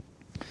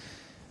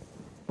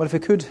Well, if we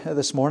could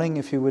this morning,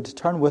 if you would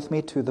turn with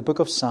me to the book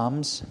of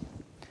Psalms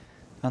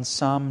and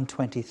Psalm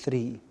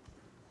 23.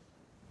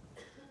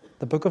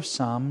 The book of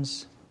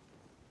Psalms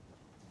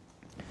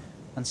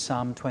and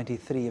Psalm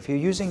 23. If you're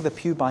using the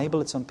Pew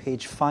Bible, it's on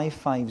page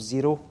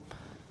 550.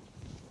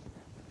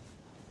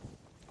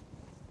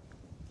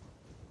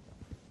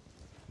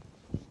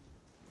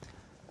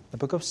 The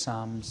book of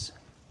Psalms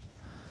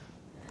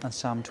and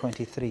Psalm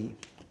 23.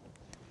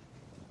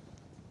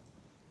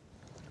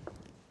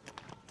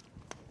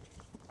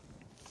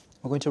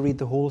 We're going to read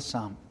the whole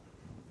psalm.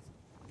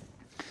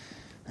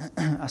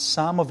 A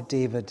psalm of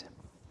David.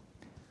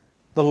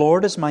 The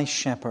Lord is my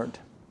shepherd,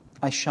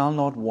 I shall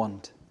not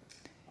want.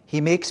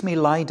 He makes me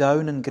lie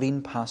down in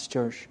green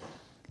pastures.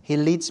 He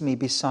leads me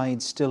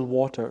beside still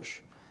waters.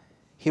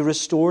 He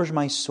restores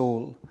my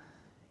soul.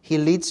 He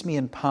leads me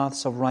in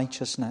paths of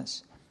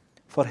righteousness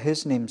for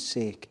His name's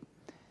sake.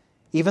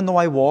 Even though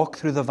I walk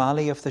through the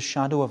valley of the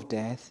shadow of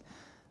death,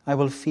 I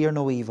will fear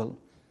no evil,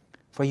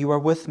 for you are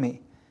with me.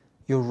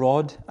 Your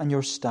rod and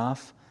your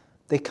staff,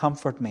 they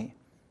comfort me.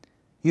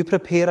 You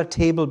prepare a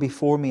table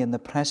before me in the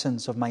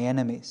presence of my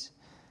enemies.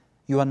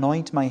 You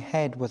anoint my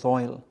head with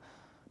oil.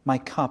 My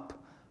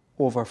cup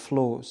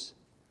overflows.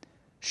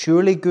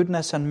 Surely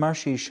goodness and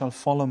mercy shall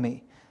follow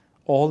me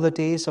all the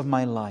days of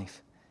my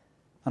life,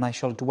 and I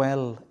shall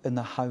dwell in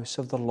the house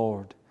of the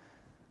Lord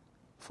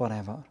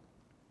forever.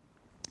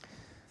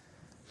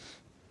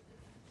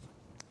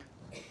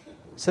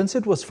 Since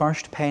it was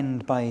first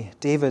penned by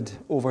David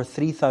over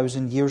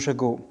 3,000 years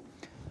ago,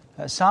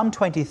 Psalm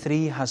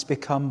 23 has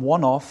become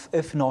one of,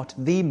 if not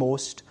the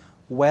most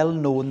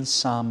well-known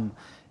psalm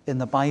in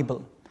the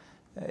Bible.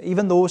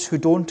 Even those who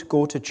don't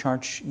go to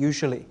church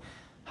usually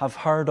have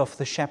heard of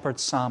the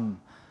shepherd's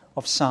psalm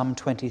of Psalm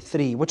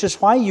 23, which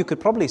is why you could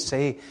probably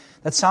say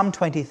that Psalm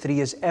 23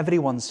 is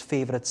everyone's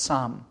favourite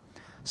psalm.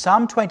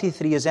 Psalm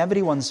 23 is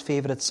everyone's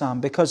favourite psalm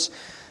because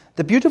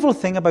the beautiful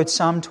thing about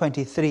Psalm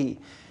 23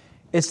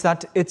 is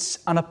that it's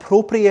an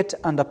appropriate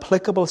and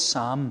applicable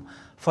psalm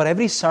for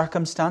every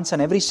circumstance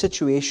and every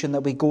situation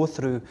that we go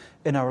through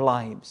in our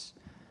lives.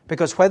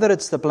 Because whether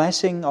it's the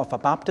blessing of a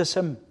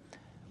baptism,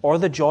 or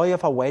the joy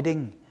of a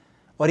wedding,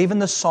 or even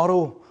the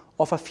sorrow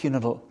of a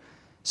funeral,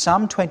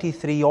 Psalm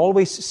 23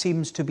 always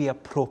seems to be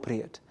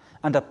appropriate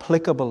and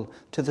applicable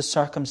to the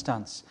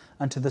circumstance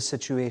and to the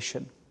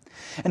situation.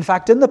 In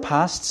fact, in the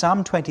past,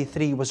 Psalm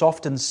 23 was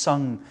often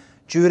sung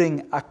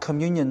during a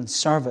communion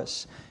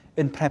service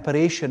in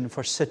preparation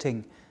for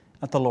sitting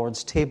at the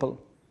Lord's table.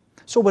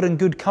 So we're in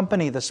good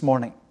company this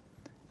morning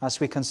as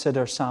we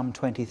consider Psalm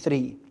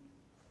 23.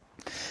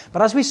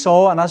 But as we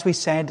saw and as we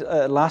said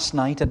last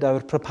night at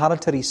our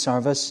preparatory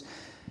service,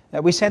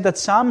 we said that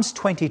Psalms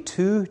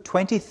 22,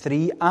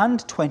 23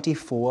 and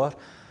 24,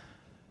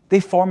 they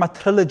form a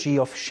trilogy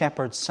of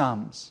shepherd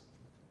psalms.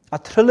 A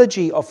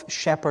trilogy of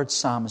shepherd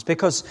psalms,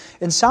 because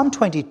in Psalm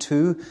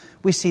 22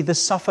 we see the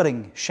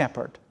suffering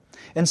shepherd.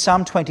 In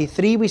Psalm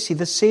 23 we see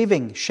the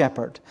saving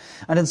shepherd.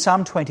 And in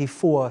Psalm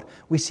 24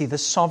 we see the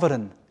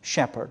sovereign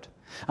shepherd.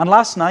 And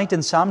last night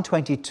in Psalm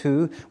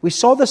 22 we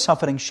saw the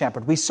suffering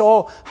shepherd. We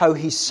saw how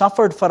He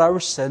suffered for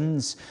our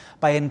sins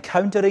by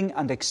encountering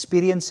and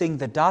experiencing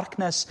the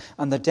darkness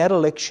and the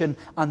dereliction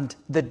and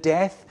the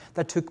death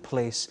that took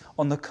place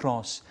on the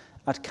cross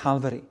at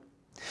Calvary.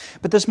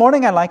 But this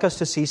morning I'd like us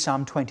to see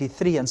Psalm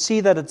 23 and see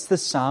that it's the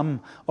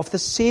psalm of the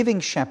saving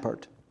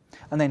shepherd.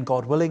 And then,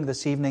 God willing,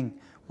 this evening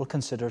we'll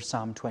consider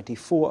Psalm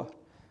 24.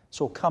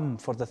 So come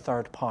for the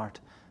third part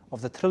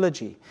of the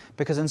trilogy,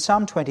 because in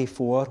Psalm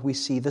 24 we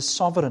see the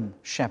sovereign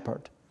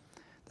shepherd.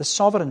 The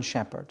sovereign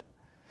shepherd.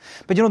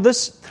 But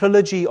this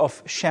trilogy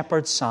of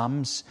shepherd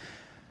psalms,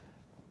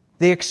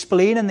 they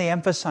explain and they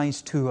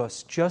emphasize to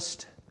us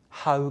just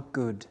how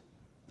good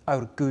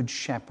our good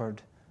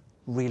shepherd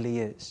really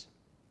is.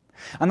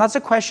 And that's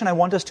a question I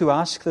want us to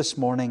ask this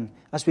morning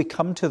as we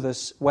come to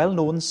this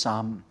well-known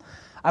psalm.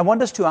 I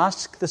want us to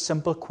ask the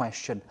simple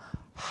question: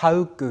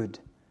 how good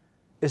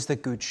is the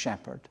good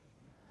shepherd?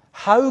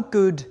 How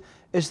good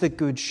is the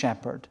good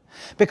shepherd?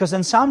 Because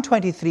in Psalm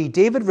 23,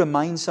 David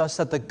reminds us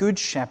that the good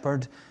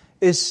shepherd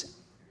is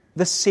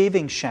the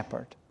saving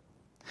shepherd.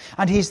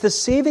 And He's the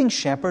saving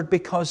shepherd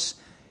because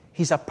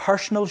He's a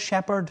personal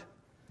shepherd,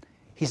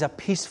 He's a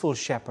peaceful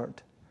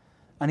shepherd,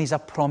 and He's a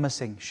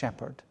promising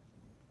shepherd.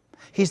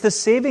 He's the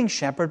saving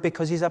shepherd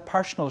because He's a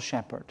personal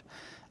shepherd,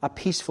 a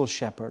peaceful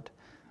shepherd,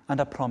 and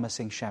a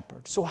promising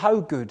shepherd. So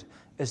how good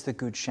is the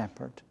good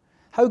shepherd?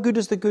 How good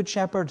is the good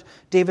shepherd?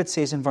 David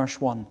says in verse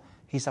 1,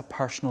 He's a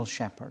personal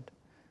shepherd.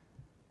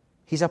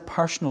 He's a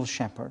personal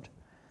shepherd.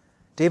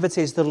 David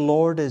says, the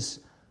Lord is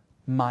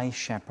my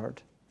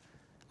shepherd.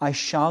 I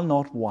shall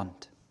not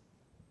want.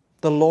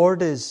 The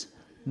Lord is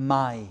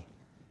my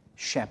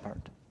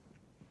shepherd.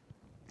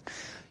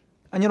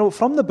 And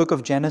from the book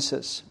of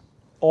Genesis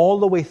all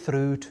the way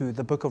through to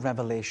the book of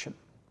Revelation,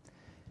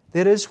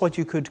 there is what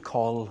you could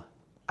call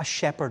a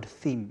shepherd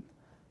theme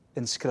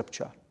in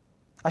Scripture.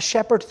 A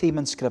shepherd theme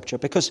in Scripture,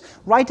 because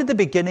right at the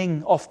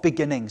beginning of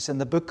beginnings in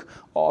the book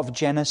of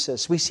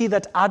Genesis, we see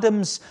that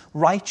Adam's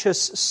righteous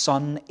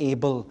son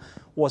Abel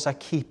was a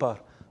keeper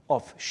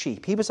of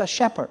sheep. He was a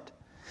shepherd.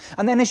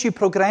 And then as you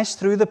progress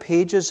through the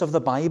pages of the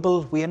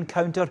Bible, we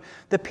encounter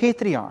the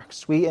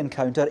patriarchs. We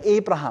encounter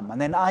Abraham and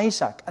then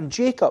Isaac and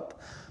Jacob,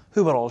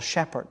 who were all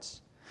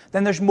shepherds.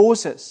 Then there's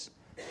Moses.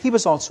 He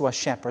was also a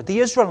shepherd. The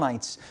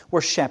Israelites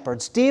were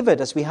shepherds. David,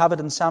 as we have it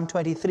in Psalm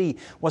 23,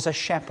 was a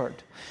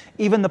shepherd.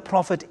 Even the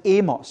prophet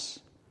Amos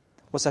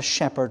was a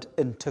shepherd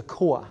in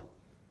Tekoa.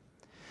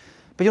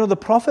 But the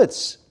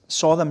prophets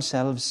saw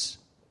themselves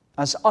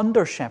as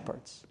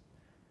under-shepherds.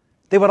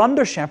 They were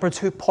under-shepherds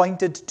who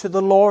pointed to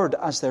the Lord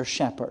as their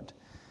shepherd.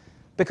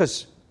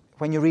 Because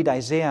when you read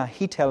Isaiah,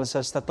 he tells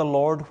us that the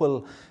Lord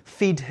will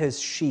feed his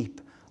sheep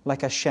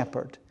like a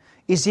shepherd.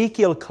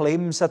 Ezekiel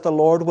claims that the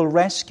Lord will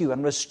rescue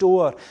and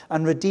restore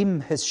and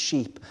redeem his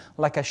sheep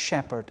like a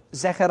shepherd.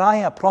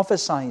 Zechariah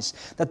prophesies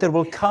that there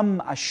will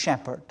come a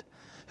shepherd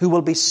who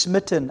will be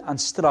smitten and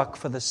struck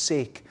for the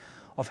sake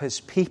of his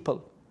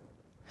people.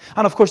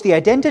 And of course, the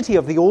identity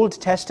of the Old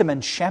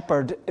Testament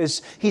shepherd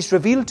is he's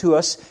revealed to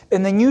us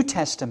in the New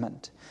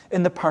Testament,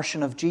 in the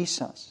person of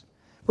Jesus,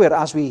 where,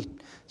 as we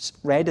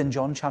read in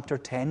John chapter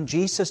 10,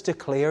 Jesus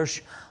declares,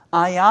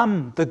 "I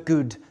am the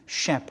good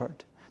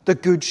shepherd. The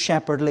good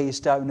shepherd lays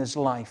down his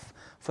life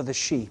for the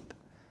sheep."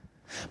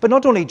 But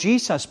not only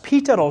Jesus,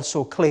 Peter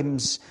also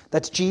claims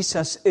that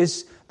Jesus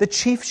is the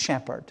chief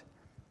shepherd.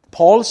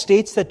 Paul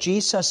states that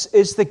Jesus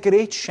is the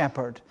great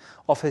shepherd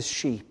of his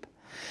sheep.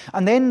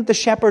 And then the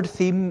shepherd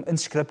theme in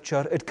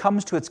Scripture, it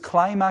comes to its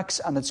climax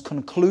and its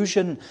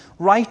conclusion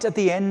right at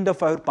the end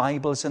of our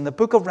Bibles in the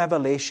book of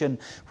Revelation,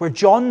 where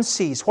John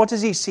sees, what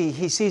does he see?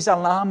 He sees a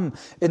lamb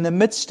in the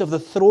midst of the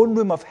throne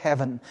room of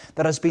heaven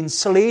that has been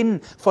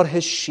slain for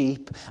his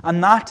sheep.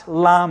 And that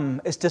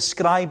lamb is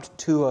described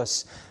to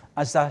us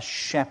as the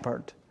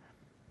shepherd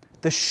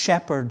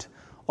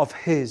of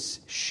his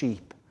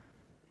sheep.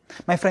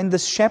 My friend, the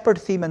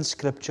shepherd theme in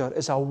Scripture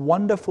is a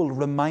wonderful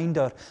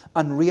reminder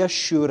and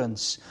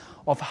reassurance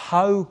of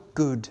how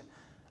good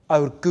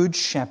our good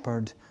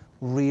shepherd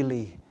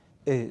really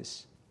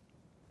is.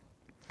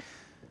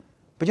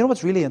 But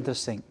what's really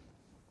interesting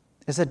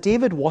is that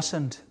David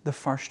wasn't the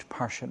first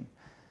person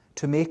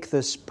to make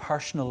this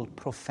personal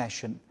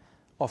profession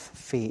of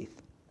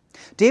faith.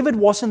 David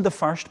wasn't the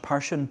first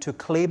person to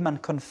claim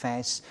and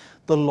confess,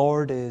 "The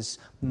Lord is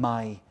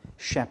my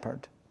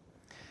shepherd."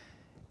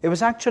 It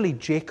was actually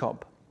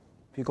Jacob.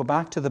 If you go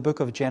back to the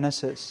book of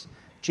Genesis,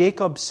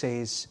 Jacob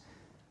says,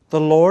 "The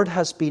Lord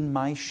has been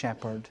my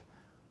shepherd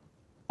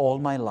all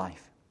my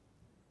life."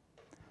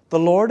 The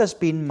Lord has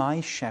been my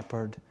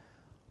shepherd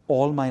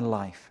all my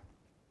life.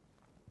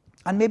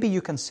 And maybe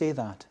you can say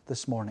that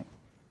this morning.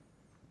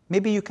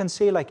 Maybe you can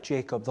say like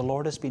Jacob, "The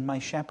Lord has been my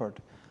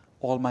shepherd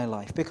all my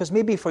life." Because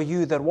maybe for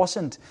you there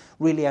wasn't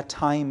really a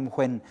time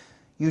when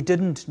you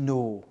didn't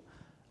know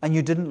and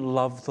you didn't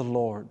love the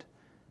Lord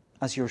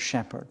as your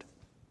shepherd.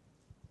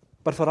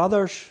 But for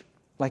others,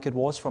 like it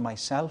was for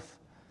myself,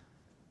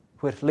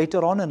 where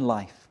later on in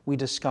life we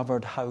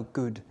discovered how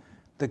good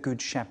the good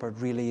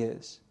shepherd really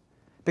is.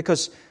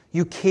 Because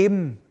you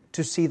came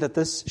to see that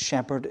this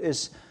shepherd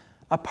is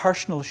a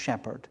personal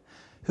shepherd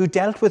who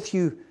dealt with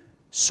you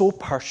so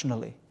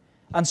personally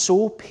and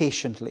so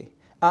patiently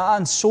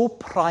and so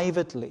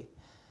privately.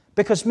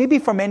 Because maybe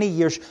for many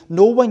years,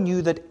 no one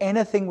knew that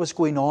anything was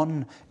going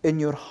on in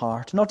your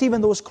heart. Not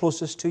even those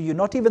closest to you,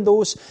 not even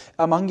those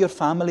among your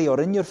family or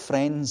in your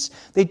friends.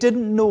 They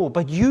didn't know,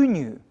 but you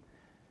knew.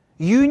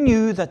 You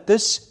knew that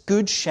this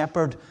good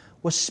shepherd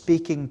was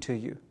speaking to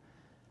you.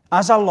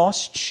 As a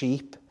lost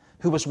sheep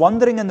who was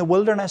wandering in the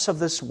wilderness of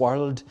this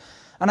world,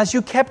 and as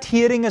you kept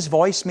hearing his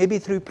voice, maybe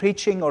through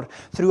preaching or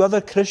through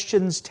other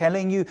Christians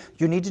telling you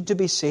you needed to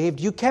be saved,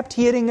 you kept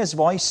hearing his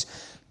voice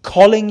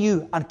calling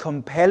you and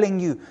compelling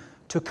you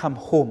to come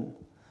home.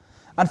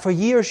 And for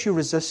years you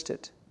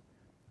resisted.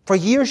 For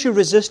years you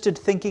resisted,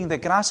 thinking the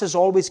grass is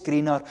always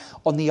greener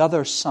on the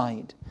other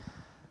side.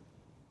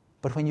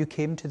 But when you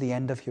came to the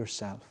end of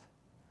yourself,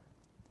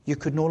 you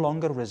could no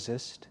longer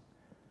resist.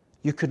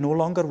 You could no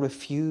longer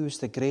refuse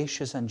the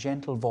gracious and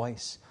gentle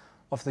voice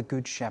of the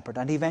Good Shepherd.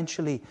 And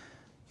eventually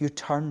you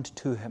turned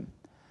to him.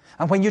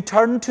 And when you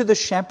turned to the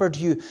shepherd,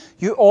 you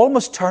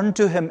almost turned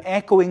to him,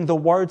 echoing the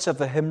words of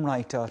the hymn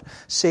writer,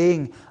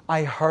 saying,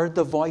 "I heard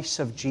the voice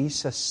of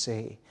Jesus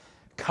say,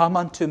 'Come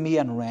unto me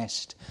and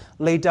rest.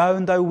 Lay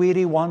down, thou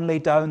weary one, lay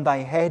down thy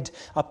head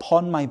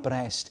upon my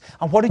breast.'"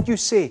 And what did you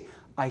say?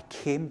 "I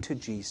came to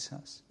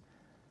Jesus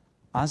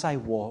as I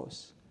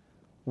was,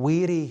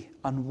 weary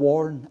and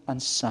worn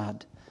and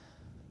sad,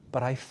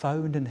 but I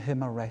found in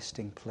him a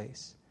resting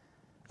place,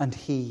 and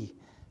he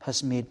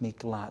has made me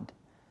glad."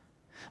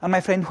 And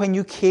my friend, when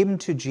you came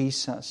to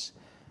Jesus,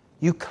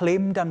 you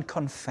claimed and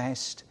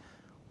confessed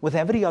with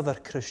every other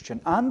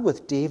Christian and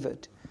with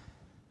David,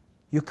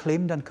 you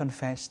claimed and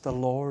confessed, "The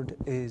Lord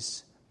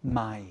is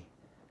my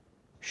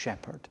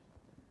shepherd."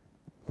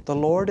 The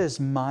Lord is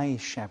my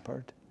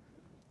shepherd.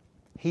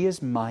 He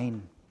is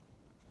mine,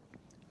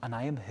 and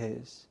I am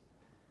his.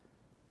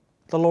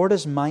 The Lord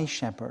is my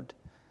shepherd.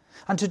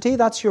 And today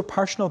that's your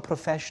personal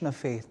profession of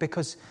faith,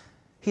 because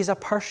he's a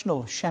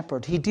personal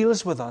shepherd. He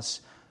deals with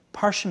us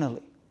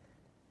personally.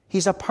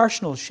 He's a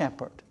personal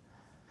shepherd.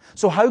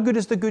 So how good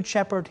is the good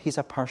shepherd? He's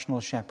a personal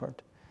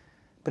shepherd.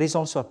 But he's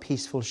also a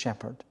peaceful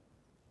shepherd.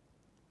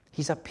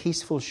 He's a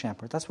peaceful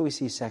shepherd. That's what we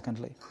see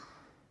secondly.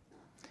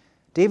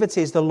 David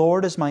says, "The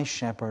Lord is my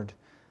shepherd,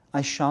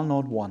 I shall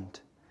not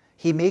want.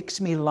 He makes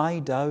me lie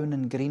down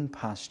in green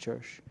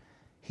pastures.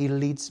 He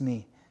leads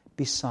me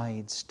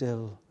beside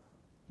still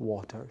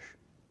waters."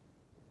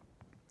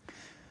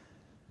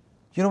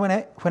 You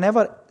know,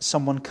 whenever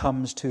someone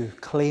comes to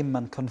claim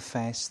and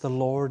confess, "The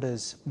Lord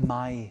is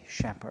my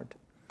shepherd,"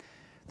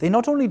 they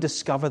not only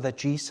discover that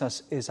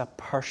Jesus is a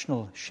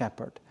personal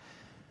shepherd,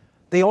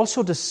 they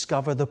also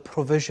discover the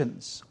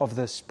provisions of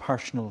this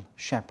personal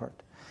shepherd.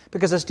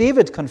 Because as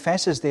David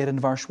confesses there in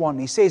verse 1,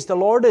 he says, "The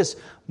Lord is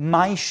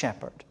my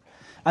shepherd."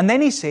 And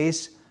then he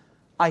says,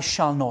 "I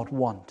shall not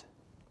want."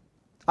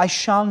 I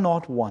shall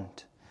not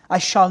want. I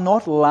shall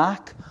not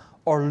lack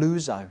or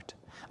lose out.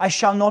 I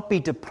shall not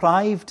be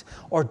deprived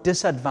or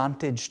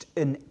disadvantaged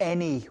in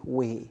any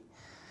way.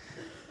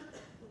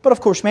 But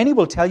of course, many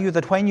will tell you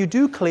that when you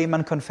do claim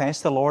and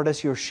confess the Lord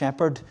as your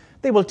shepherd,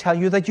 they will tell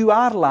you that you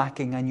are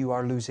lacking and you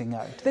are losing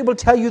out. They will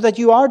tell you that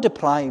you are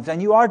deprived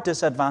and you are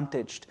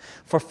disadvantaged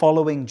for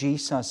following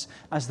Jesus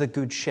as the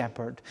good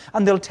shepherd.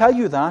 And they'll tell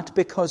you that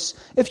because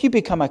if you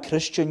become a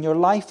Christian, your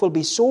life will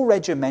be so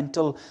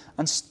regimental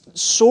and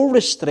so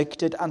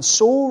restricted and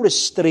so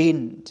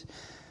restrained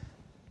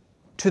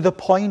to the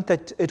point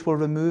that it will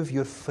remove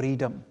your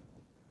freedom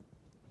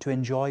to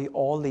enjoy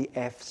all the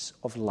F's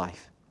of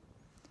life.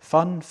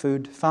 Fun,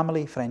 food,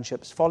 family,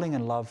 friendships, falling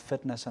in love,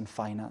 fitness, and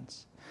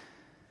finance.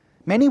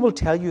 Many will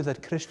tell you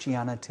that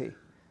Christianity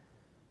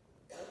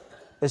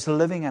is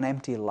living an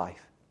empty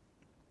life.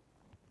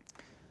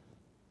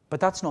 But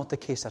that's not the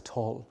case at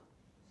all.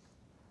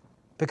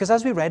 Because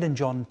as we read in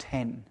John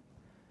 10,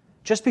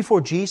 just before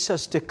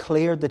Jesus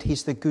declared that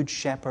he's the good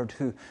shepherd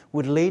who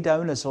would lay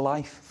down his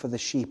life for the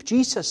sheep,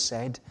 Jesus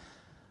said,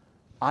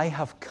 I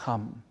have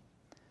come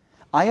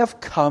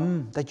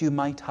that you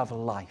might have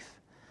life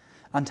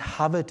and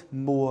have it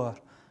more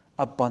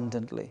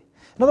abundantly.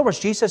 In other words,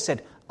 Jesus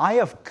said, I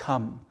have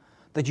come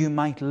that you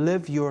might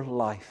live your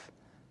life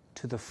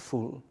to the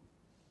full.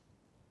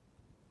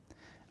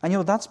 And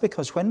that's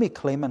because when we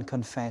claim and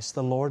confess,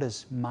 the Lord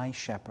is my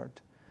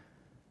shepherd,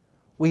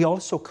 we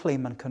also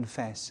claim and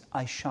confess,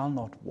 I shall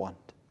not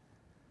want.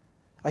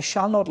 I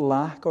shall not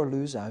lack or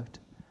lose out.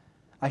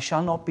 I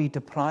shall not be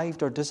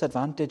deprived or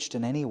disadvantaged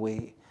in any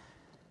way.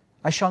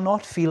 I shall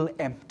not feel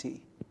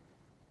empty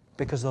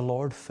because the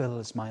Lord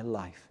fills my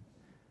life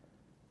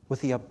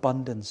with the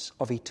abundance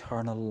of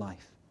eternal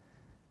life.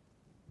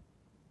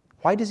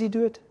 Why does he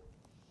do it?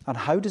 And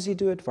how does he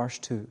do it? Verse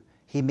 2.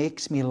 He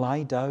makes me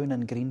lie down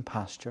in green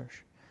pastures.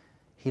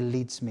 He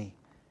leads me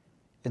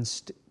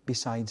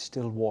beside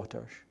still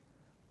waters.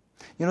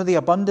 The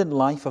abundant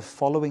life of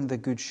following the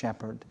Good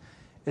Shepherd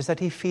is that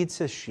he feeds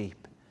his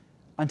sheep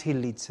and he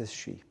leads his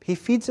sheep. He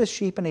feeds his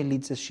sheep and he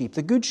leads his sheep.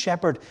 The Good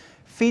Shepherd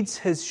feeds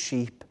his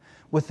sheep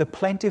with the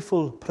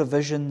plentiful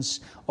provisions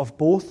of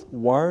both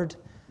word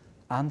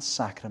and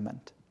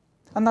sacrament.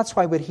 And that's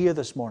why we're here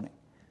this morning.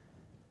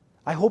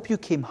 I hope you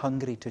came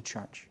hungry to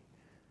church.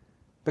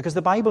 Because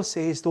the Bible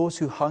says those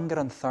who hunger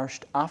and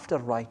thirst after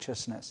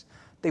righteousness,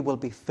 they will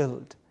be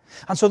filled.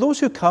 And so those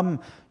who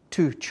come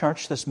to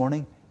church this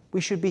morning, we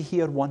should be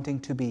here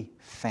wanting to be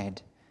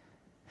fed.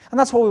 And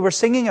that's what we were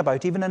singing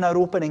about, even in our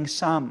opening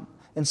psalm,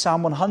 in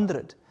Psalm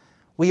 100.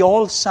 We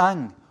all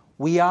sang,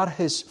 we are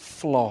his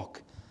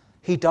flock.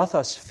 He doth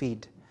us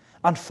feed.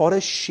 And for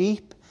his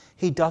sheep,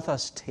 he doth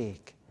us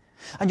take.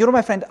 And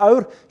my friend,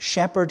 our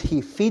shepherd,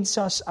 he feeds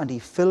us and he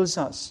fills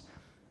us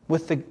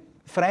with the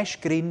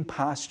fresh green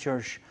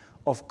pastures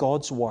of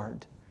God's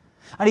word.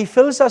 And he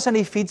fills us and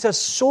he feeds us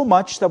so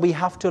much that we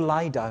have to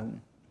lie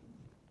down.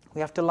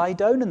 We have to lie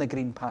down in the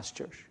green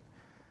pastures.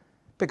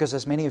 Because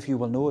as many of you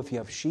will know, if you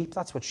have sheep,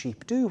 that's what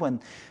sheep do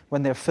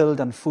when they're filled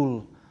and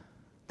full.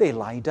 They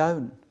lie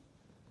down.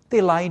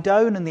 They lie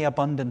down in the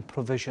abundant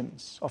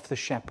provisions of the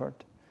shepherd.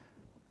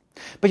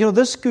 But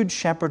this good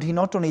shepherd, he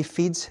not only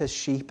feeds his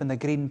sheep in the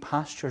green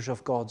pastures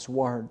of God's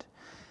word,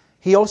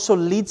 he also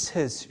leads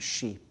his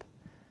sheep.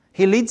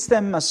 He leads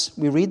them, as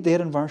we read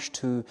there in verse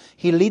 2,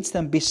 he leads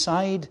them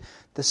beside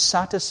the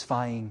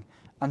satisfying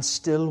and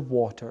still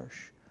waters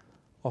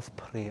of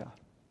prayer.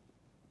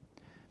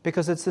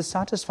 Because it's the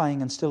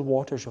satisfying and still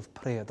waters of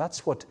prayer.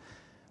 That's what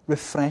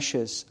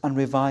refreshes and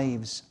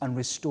revives and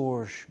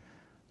restores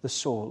the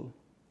soul.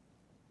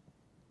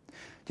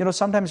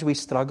 Sometimes we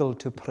struggle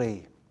to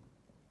pray.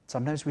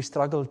 Sometimes we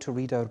struggle to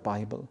read our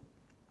Bible.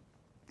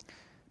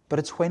 But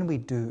it's when we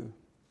do.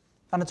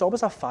 And it's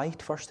always a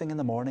fight first thing in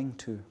the morning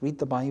to read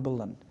the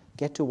Bible and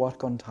get to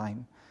work on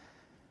time.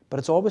 But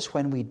it's always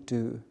when we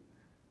do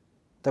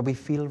that we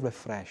feel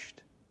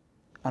refreshed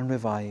and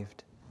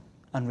revived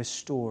and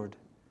restored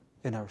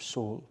in our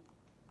soul.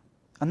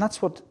 And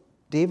that's what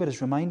David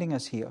is reminding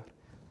us here.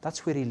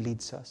 That's where he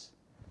leads us.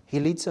 He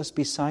leads us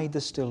beside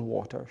the still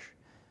waters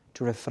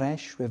to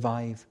refresh,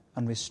 revive,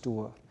 and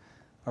restore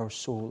our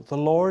soul. The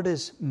Lord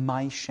is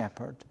my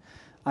shepherd.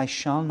 I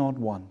shall not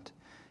want.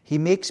 He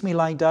makes me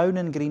lie down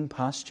in green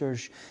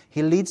pastures.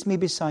 He leads me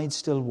beside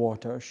still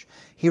waters.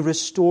 He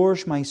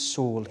restores my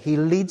soul. He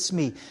leads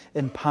me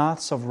in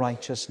paths of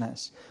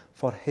righteousness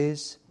for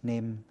His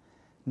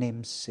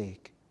name's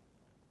sake.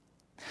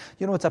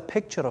 You know, it's a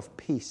picture of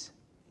peace.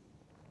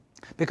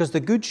 Because the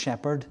Good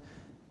Shepherd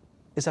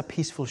is a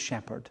peaceful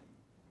shepherd.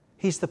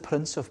 He's the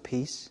Prince of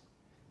Peace.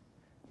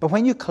 But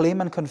when you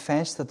claim and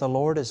confess that the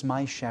Lord is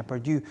my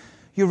shepherd, you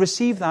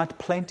receive that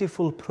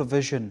plentiful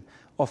provision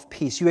of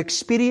peace. You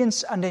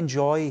experience and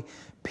enjoy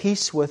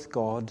peace with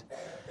God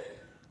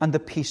and the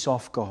peace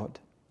of God.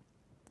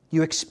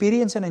 You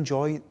experience and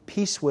enjoy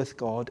peace with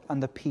God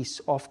and the peace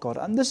of God.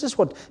 And this is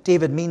what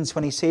David means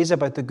when he says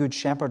about the Good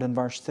Shepherd in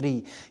verse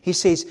 3. He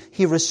says,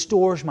 He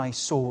restores my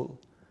soul.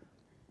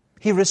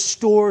 He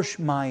restores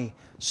my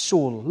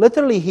soul.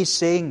 Literally, he's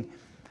saying,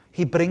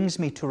 He brings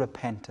me to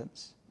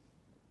repentance.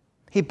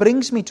 He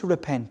brings me to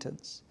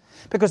repentance.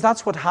 Because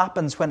that's what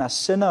happens when a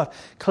sinner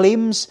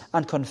claims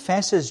and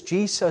confesses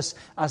Jesus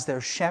as their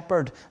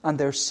shepherd and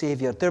their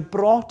Savior. They're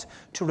brought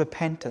to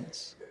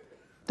repentance.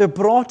 They're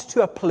brought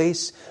to a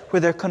place where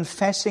they're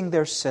confessing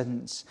their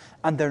sins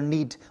and their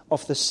need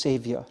of the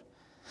Savior.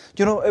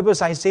 Do you know, it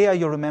was Isaiah,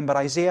 you remember,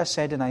 Isaiah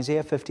said in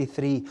Isaiah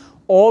 53,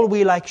 all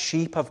we like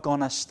sheep have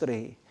gone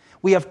astray.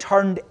 We have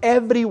turned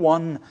every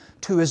one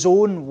to his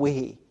own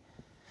way.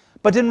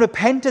 But in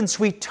repentance,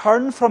 we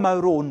turn from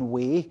our own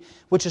way,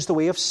 which is the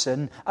way of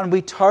sin, and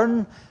we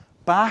turn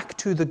back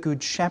to the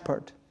Good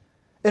Shepherd.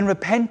 In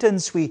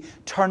repentance, we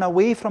turn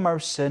away from our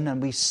sin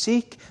and we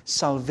seek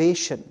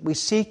salvation. We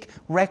seek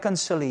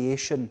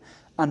reconciliation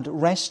and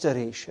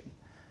restoration.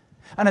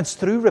 And it's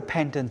through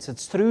repentance,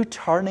 it's through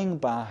turning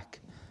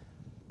back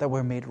that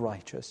we're made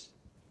righteous.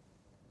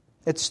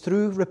 It's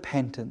through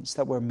repentance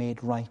that we're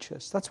made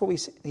righteous. That's what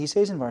he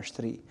says in verse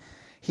 3.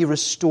 He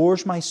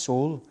restores my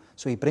soul.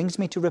 So He brings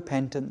me to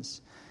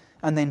repentance,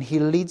 and then He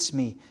leads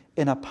me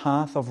in a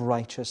path of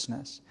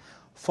righteousness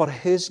for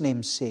His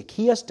name's sake.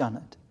 He has done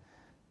it.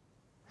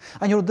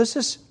 And you know, this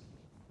is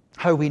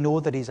how we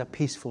know that He's a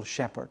peaceful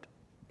shepherd.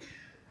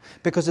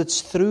 Because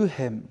it's through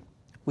Him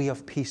we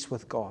have peace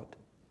with God.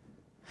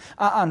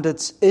 And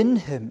it's in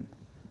Him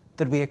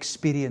that we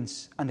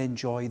experience and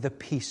enjoy the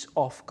peace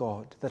of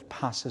God that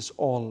passes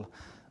all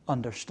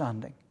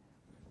understanding.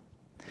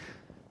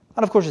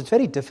 And of course, it's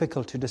very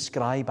difficult to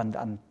describe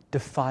and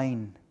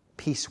define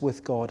peace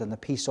with God and the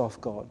peace of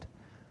God.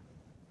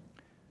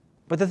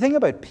 But the thing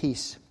about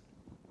peace,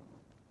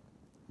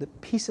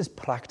 that peace is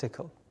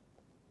practical.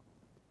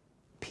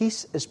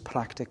 Peace is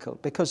practical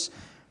because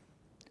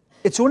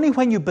it's only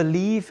when you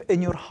believe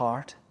in your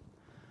heart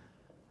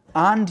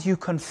and you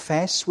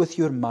confess with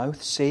your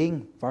mouth,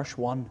 saying, verse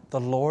 1, the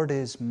Lord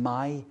is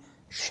my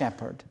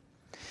shepherd.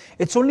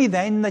 It's only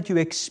then that you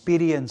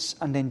experience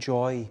and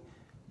enjoy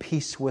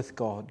peace with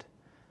God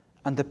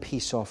and the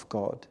peace of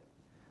God.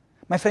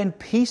 My friend,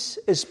 peace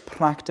is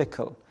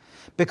practical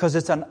because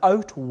it's an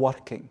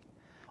outworking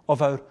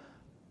of our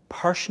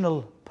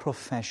personal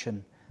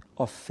profession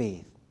of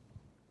faith.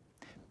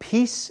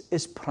 Peace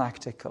is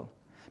practical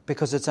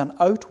because it's an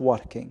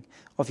outworking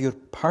of your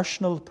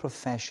personal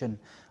profession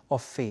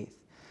of faith.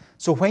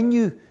 So when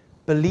you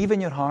believe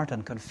in your heart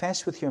and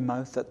confess with your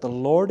mouth that the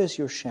Lord is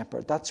your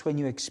shepherd, that's when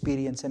you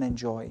experience and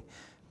enjoy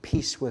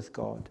peace with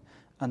God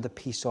and the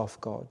peace of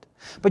God.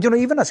 But you know,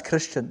 even as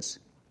Christians,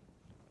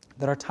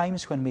 there are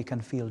times when we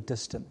can feel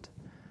distant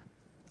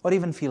or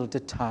even feel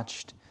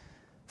detached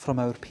from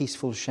our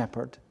peaceful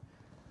shepherd,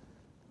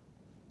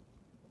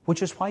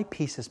 which is why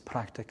peace is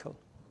practical.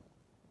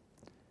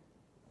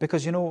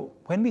 Because, you know,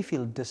 when we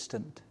feel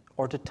distant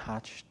or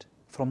detached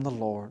from the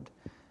Lord,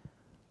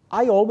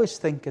 I always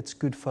think it's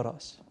good for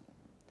us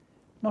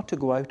not to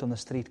go out on the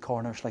street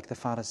corners like the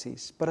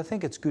Pharisees, but I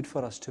think it's good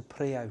for us to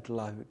pray out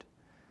loud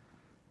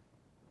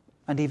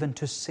and even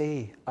to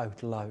say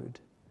out loud,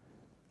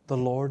 the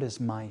Lord is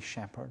my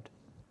shepherd.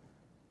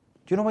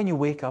 Do you know when you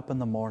wake up in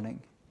the morning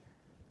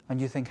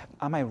and you think,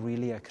 am I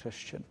really a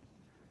Christian?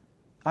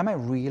 Am I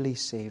really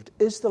saved?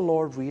 Is the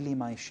Lord really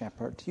my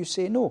shepherd? You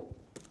say, no.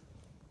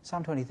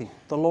 Psalm 23,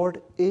 the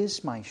Lord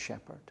is my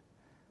shepherd.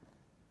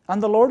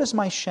 And the Lord is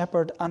my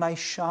shepherd, and I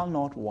shall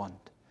not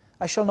want.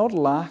 I shall not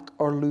lack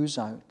or lose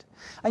out.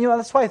 And you know,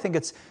 that's why I think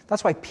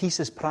that's why peace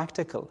is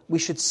practical. We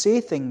should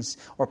say things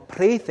or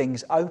pray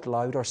things out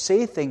loud or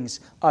say things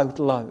out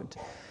loud,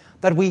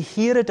 that we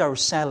hear it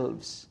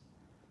ourselves.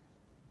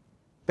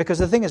 Because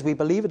the thing is, we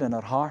believe it in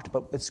our heart,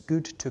 but it's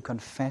good to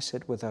confess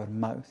it with our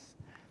mouth.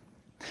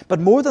 But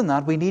more than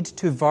that, we need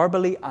to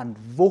verbally and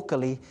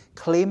vocally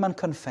claim and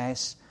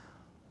confess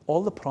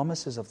all the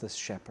promises of this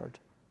shepherd.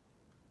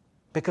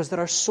 Because there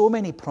are so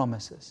many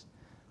promises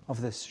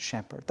of this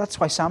shepherd. That's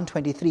why Psalm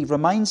 23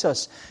 reminds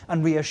us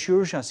and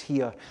reassures us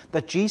here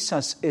that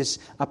Jesus is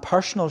a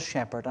personal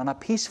shepherd and a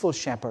peaceful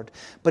shepherd,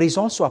 but He's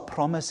also a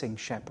promising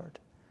shepherd.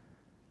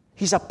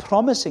 He's a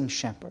promising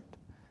shepherd.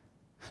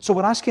 So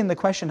we're asking the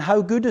question,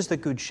 how good is the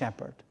good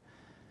shepherd?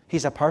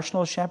 He's a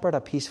personal shepherd,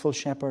 a peaceful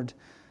shepherd,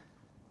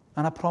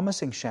 and a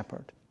promising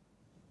shepherd.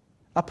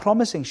 A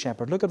promising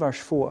shepherd. Look at verse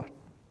 4.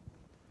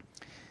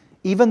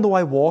 Even though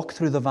I walk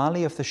through the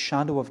valley of the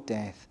shadow of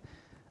death,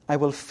 I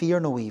will fear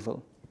no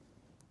evil,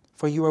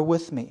 for you are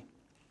with me.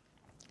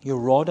 Your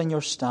rod and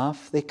your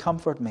staff, they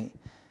comfort me.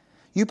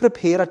 You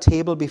prepare a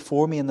table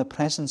before me in the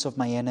presence of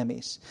my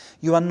enemies.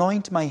 You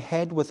anoint my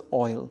head with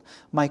oil.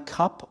 My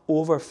cup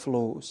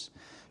overflows.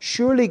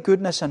 Surely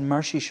goodness and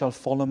mercy shall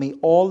follow me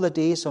all the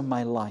days of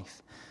my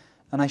life,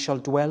 and I shall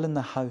dwell in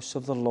the house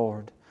of the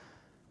Lord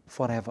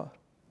forever.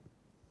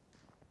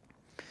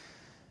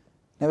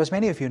 Now, as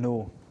many of you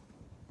know,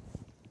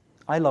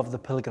 I love the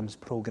Pilgrim's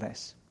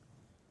Progress.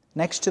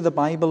 Next to the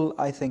Bible,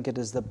 I think it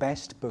is the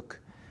best book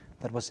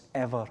that was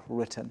ever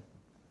written.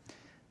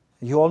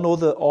 You all know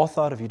the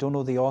author. If you don't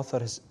know the author,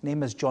 his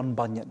name is John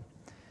Bunyan.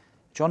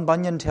 John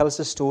Bunyan tells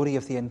the story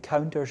of the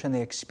encounters and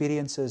the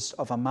experiences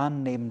of a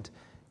man named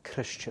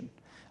Christian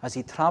as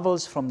he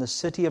travels from the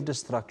city of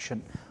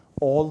destruction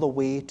all the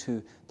way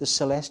to the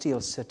celestial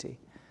city.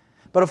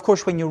 But of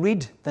course, when you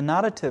read the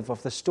narrative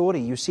of the story,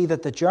 you see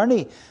that the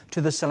journey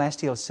to the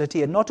celestial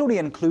city, it not only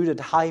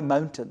included high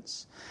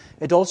mountains,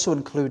 it also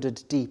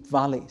included deep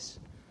valleys.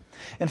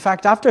 In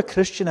fact, after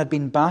Christian had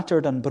been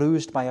battered and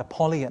bruised by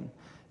Apollyon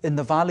in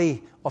the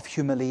valley of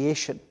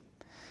humiliation,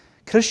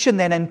 Christian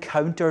then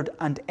encountered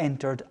and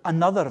entered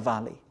another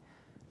valley,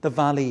 the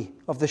valley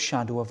of the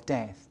shadow of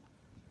death.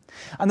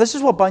 And this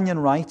is what Bunyan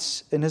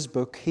writes in his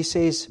book. He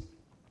says,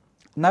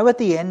 now at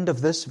the end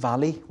of this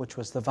valley, which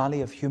was the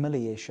valley of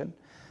humiliation,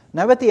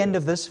 now at the end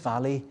of this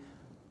valley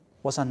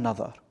was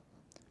another,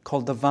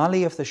 called the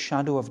valley of the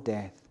shadow of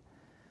death.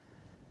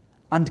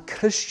 And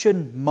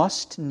Christian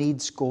must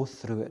needs go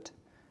through it,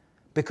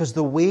 because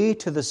the way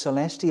to the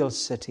celestial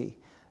city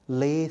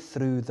lay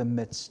through the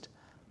midst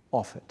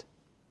of it.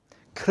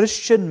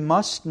 Christian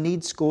must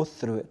needs go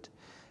through it,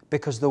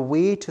 because the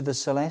way to the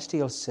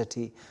celestial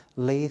city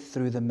lay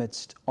through the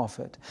midst of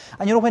it.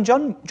 And you know, when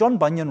John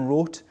Bunyan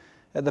wrote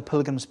The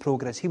Pilgrim's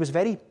Progress, he was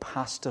very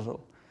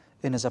pastoral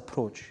in his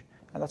approach.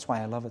 And that's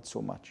why I love it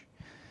so much.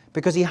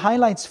 Because he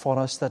highlights for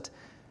us that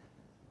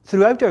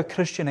throughout our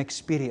Christian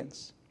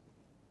experience,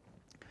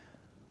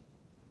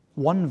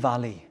 one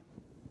valley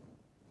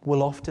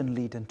will often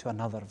lead into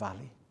another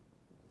valley.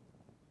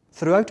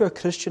 Throughout our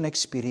Christian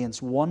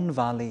experience, one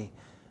valley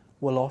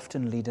will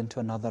often lead into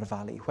another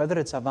valley. Whether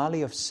it's a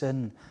valley of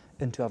sin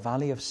into a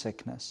valley of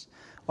sickness,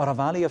 or a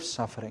valley of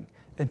suffering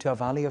into a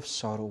valley of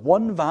sorrow.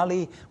 One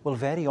valley will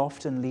very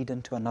often lead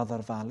into another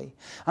valley.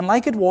 And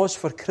like it was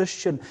for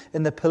Christian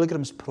in the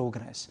Pilgrim's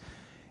Progress,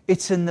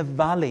 it's in the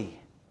valley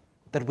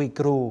that we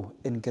grow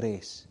in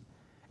grace.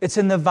 It's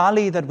in the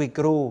valley that we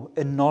grow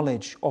in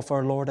knowledge of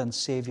our Lord and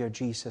Savior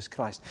Jesus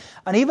Christ.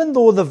 And even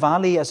though the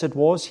valley, as it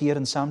was here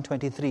in Psalm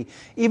 23,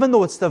 even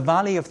though it's the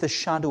valley of the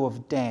shadow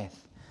of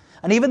death,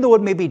 and even though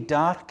it may be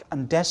dark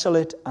and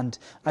desolate and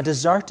a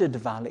deserted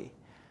valley,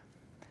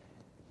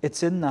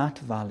 it's in that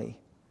valley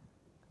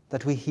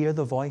that we hear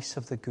the voice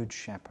of the Good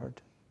Shepherd.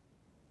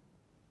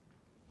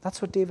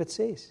 That's what David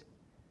says.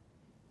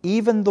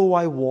 Even though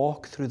I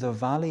walk through the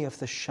valley of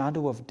the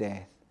shadow of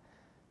death,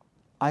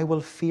 I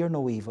will fear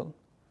no evil,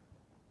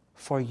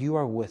 for you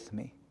are with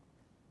me.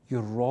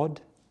 Your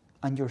rod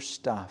and your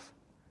staff,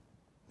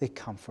 they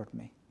comfort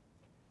me.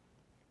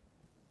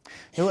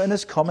 You know, in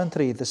his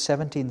commentary, the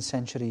 17th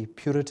century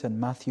Puritan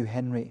Matthew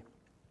Henry,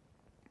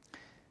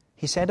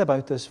 he said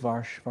about this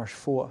verse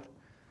 4,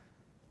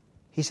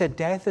 he said,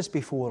 death is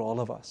before all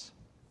of us.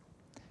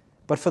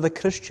 But for the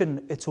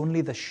Christian, it's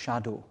only the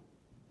shadow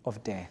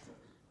of death,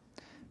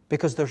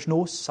 because there's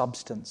no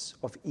substance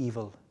of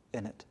evil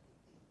in it.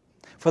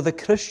 For the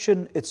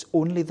Christian, it's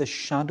only the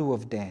shadow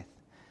of death.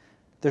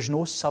 There's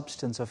no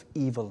substance of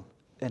evil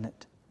in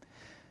it.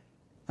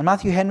 And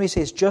Matthew Henry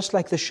says, just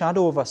like the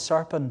shadow of a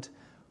serpent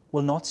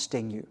will not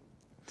sting you,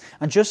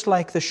 and just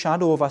like the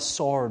shadow of a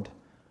sword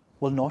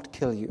will not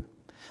kill you,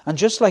 and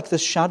just like the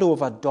shadow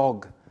of a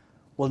dog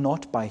will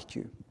not bite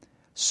you,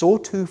 so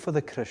too for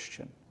the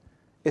Christian,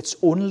 it's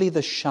only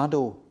the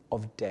shadow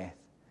of death.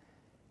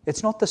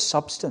 It's not the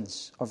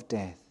substance of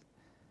death.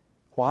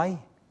 Why?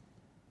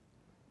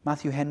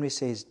 Matthew Henry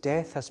says,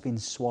 death has been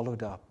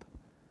swallowed up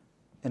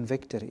in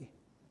victory.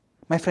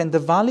 My friend, the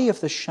valley of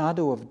the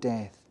shadow of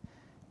death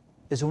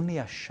is only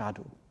a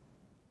shadow.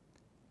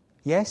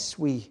 Yes,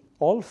 we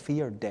all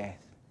fear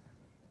death,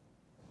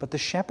 but the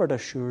shepherd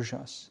assures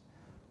us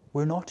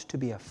we're not to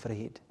be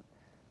afraid,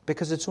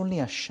 because it's only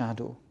a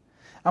shadow.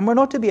 And we're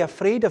not to be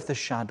afraid of the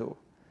shadow,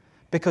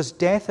 because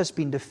death has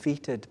been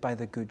defeated by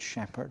the Good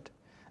Shepherd.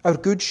 Our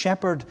Good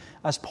Shepherd,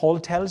 as Paul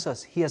tells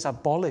us, he has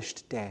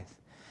abolished death.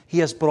 He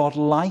has brought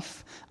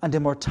life and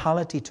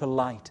immortality to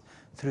light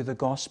through the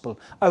gospel.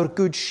 Our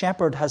Good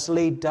Shepherd has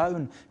laid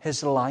down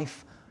his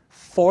life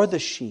for the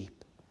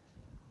sheep.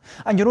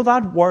 And you know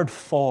that word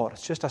for,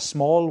 it's just a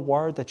small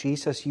word that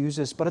Jesus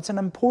uses, but it's an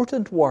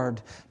important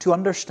word to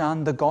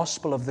understand the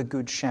gospel of the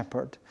Good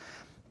Shepherd.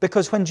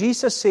 Because when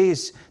Jesus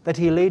says that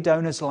he laid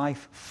down his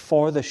life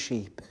for the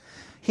sheep,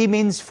 he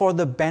means for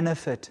the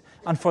benefit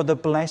and for the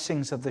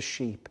blessings of the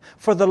sheep,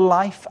 for the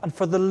life and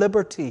for the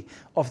liberty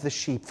of the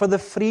sheep, for the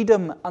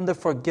freedom and the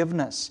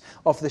forgiveness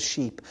of the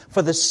sheep,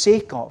 for the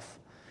sake of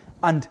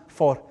and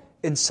for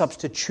in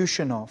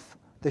substitution of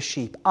the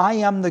sheep. I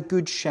am the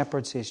good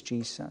shepherd, says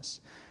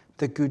Jesus.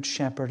 The good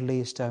shepherd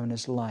lays down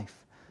his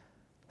life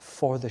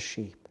for the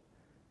sheep.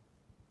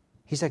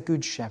 He's a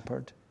good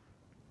shepherd.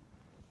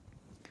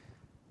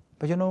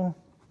 But you know,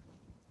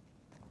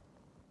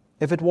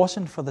 if it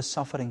wasn't for the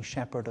suffering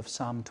shepherd of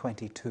Psalm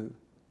 22,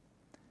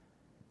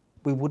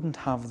 we wouldn't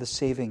have the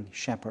saving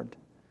shepherd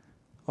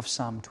of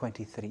Psalm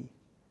 23.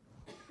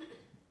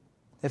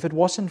 If it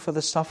wasn't for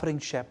the suffering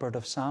shepherd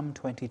of Psalm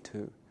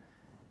 22,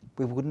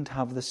 we wouldn't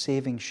have the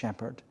saving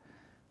shepherd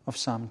of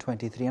Psalm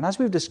 23. And as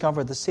we've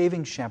discovered, the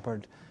saving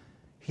shepherd,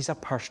 he's a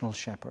personal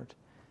shepherd.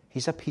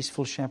 He's a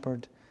peaceful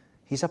shepherd.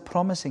 He's a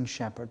promising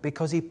shepherd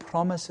because he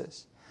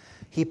promises.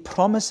 He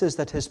promises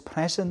that his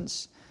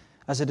presence,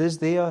 as it is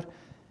there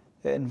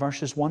in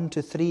verses 1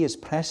 to 3, his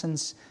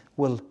presence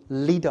will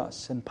lead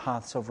us in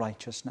paths of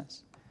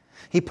righteousness.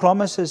 He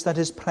promises that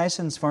his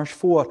presence, verse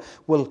 4,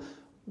 will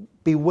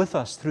be with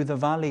us through the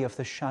valley of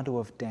the shadow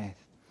of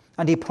death.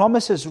 And he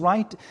promises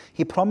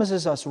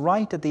us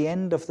right at the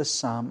end of the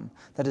psalm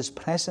that his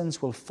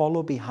presence will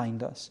follow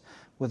behind us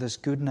with his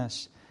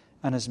goodness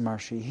and his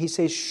mercy. He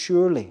says,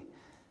 surely,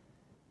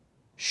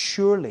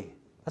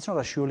 that's not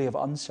a surely of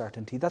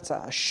uncertainty, that's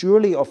a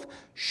surely of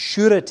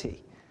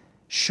surety.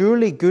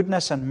 Surely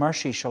goodness and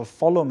mercy shall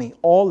follow me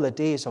all the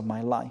days of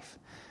my life,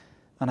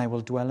 and I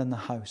will dwell in the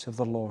house of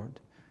the Lord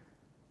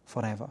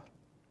forever.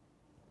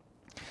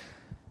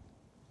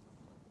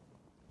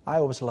 I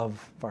always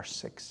love verse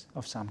 6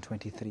 of Psalm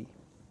 23.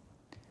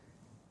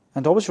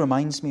 And always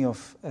reminds me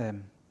of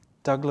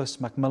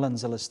Douglas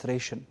Macmillan's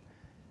illustration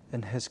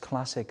in his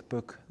classic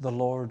book, The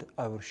Lord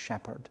Our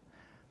Shepherd.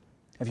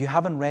 If you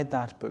haven't read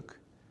that book,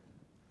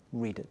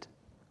 read it.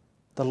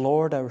 The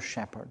Lord Our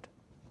Shepherd.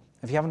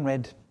 If you haven't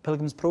read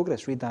Pilgrim's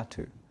Progress, read that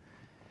too.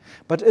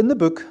 But in the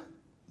book,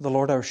 The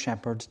Lord Our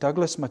Shepherd,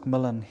 Douglas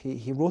Macmillan,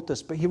 he wrote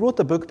this, but he wrote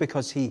the book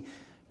because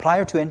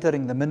prior to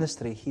entering the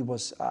ministry, he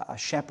was a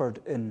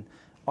shepherd in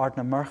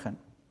Ardnamurchan.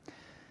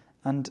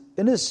 And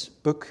in his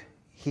book,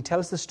 he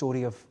tells the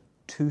story of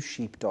two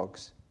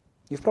sheepdogs.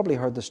 You've probably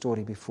heard the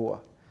story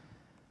before.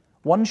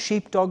 One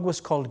sheepdog was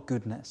called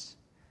Goodness.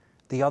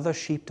 The other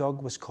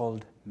sheepdog was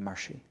called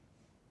Mercy.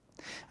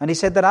 And he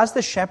said that as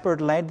the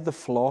shepherd led the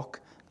flock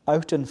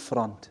out in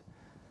front,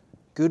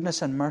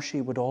 Goodness and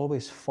Mercy would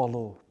always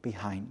follow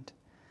behind.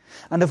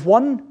 And if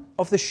one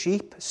of the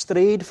sheep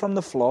strayed from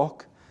the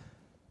flock,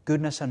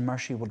 Goodness and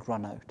Mercy would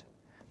run out.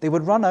 They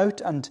would run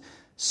out and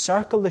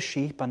circle the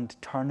sheep and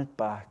turn it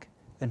back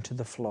into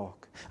the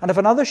flock. And if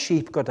another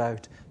sheep got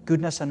out,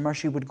 Goodness and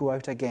Mercy would go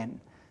out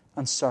again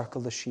and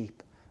circle the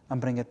sheep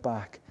and bring it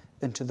back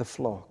into the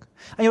flock.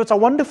 And it's a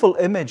wonderful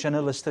image and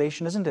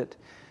illustration, isn't it?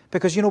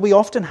 Because, we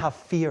often have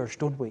fears,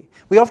 don't we?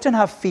 We often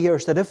have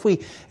fears that if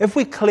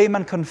we claim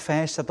and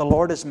confess that the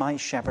Lord is my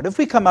shepherd, if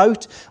we come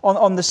out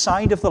on the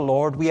side of the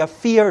Lord, we have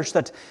fears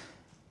that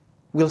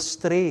we'll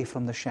stray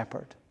from the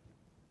shepherd.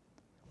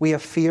 We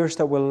have fears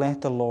that we'll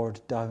let the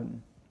Lord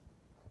down.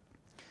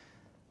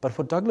 But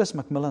what Douglas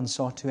Macmillan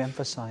sought to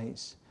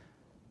emphasize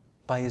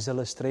by his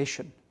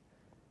illustration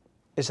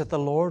is that the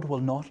Lord will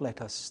not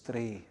let us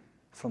stray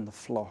from the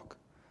flock,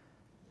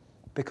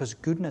 because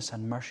goodness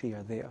and mercy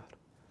are there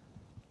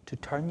to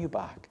turn you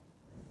back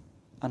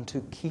and to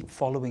keep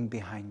following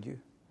behind you,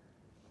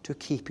 to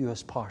keep you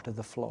as part of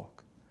the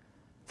flock.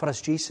 For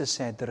as Jesus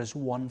said, there is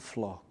one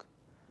flock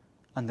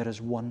and there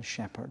is one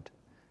shepherd,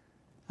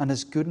 and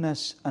his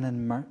goodness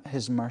and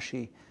his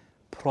mercy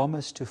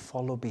promise to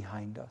follow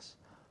behind us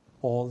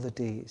all the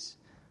days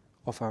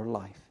of our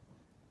life.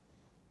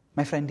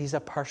 My friend, he's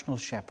a personal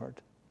shepherd.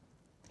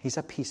 He's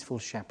a peaceful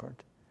shepherd.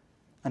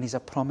 And he's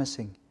a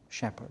promising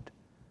shepherd.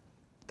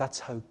 That's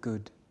how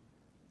good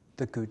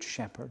the good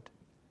shepherd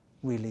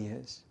really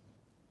is.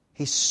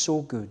 He's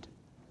so good.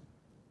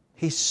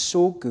 He's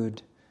so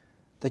good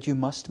that you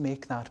must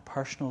make that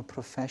personal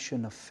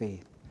profession of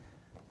faith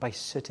by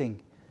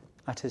sitting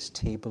at his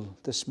table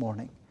this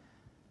morning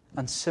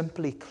and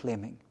simply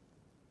claiming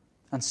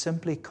and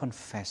simply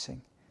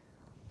confessing,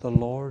 the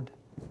Lord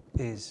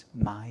is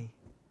my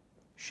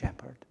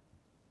shepherd.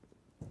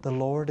 The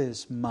Lord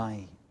is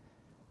my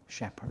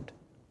shepherd.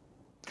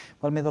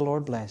 Well, may the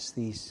Lord bless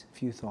these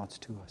few thoughts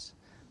to us.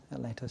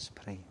 Let us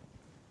pray.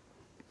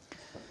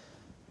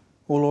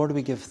 O Lord,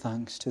 we give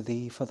thanks to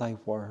Thee for Thy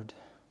word.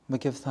 We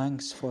give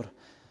thanks for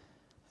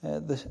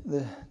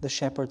the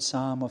shepherd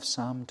psalm of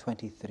Psalm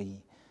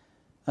 23,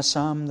 a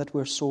psalm that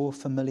we're so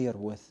familiar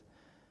with.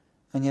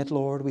 And yet,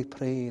 Lord, we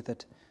pray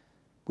that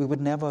we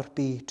would never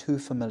be too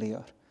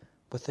familiar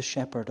with the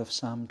shepherd of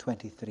Psalm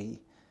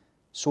 23.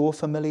 So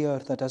familiar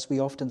that, as we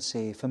often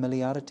say,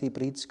 familiarity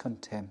breeds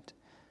contempt.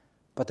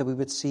 But that we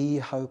would see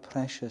how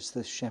precious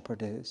this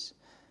shepherd is,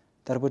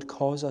 that it would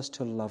cause us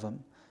to love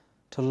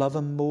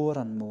him more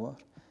and more,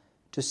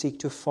 to seek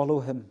to follow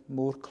him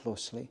more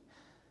closely,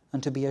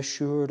 and to be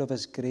assured of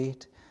his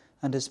great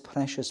and his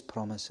precious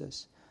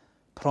promises,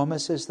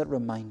 promises that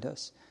remind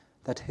us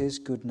that his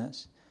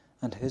goodness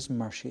and his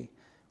mercy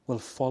will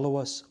follow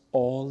us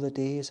all the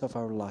days of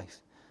our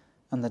life,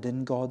 and that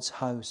in God's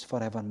house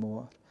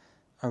forevermore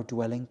our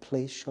dwelling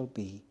place shall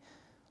be.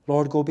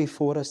 Lord, go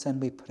before us, then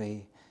we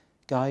pray.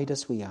 Guide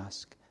us, we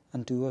ask,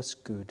 and do us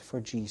good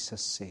for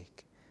Jesus'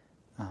 sake.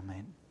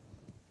 Amen.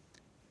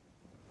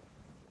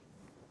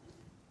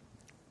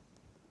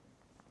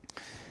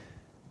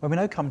 Well, we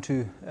now come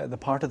to the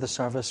part of the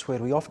service where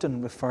we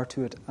often refer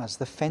to it as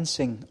the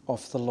fencing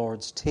of the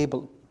Lord's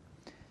table.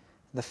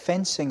 The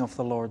fencing of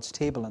the Lord's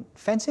table. And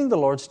fencing the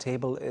Lord's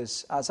table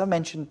is, as I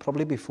mentioned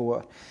probably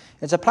before,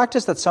 it's a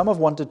practice that some have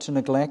wanted to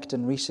neglect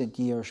in recent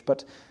years,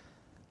 but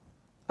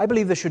I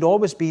believe there should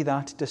always be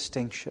that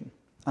distinction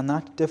and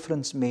that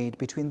difference made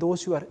between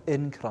those who are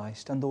in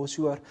Christ and those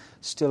who are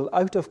still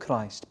out of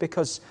Christ,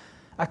 because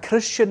a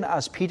Christian,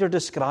 as Peter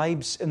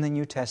describes in the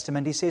New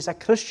Testament, he says a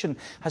Christian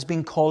has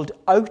been called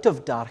out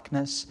of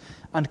darkness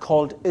and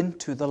called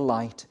into the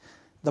light,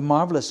 the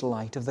marvelous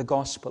light of the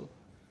gospel.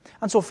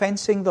 And so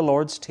fencing the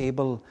Lord's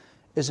table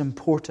is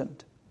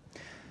important.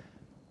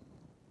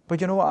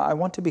 But I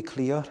want to be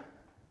clear.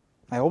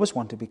 I always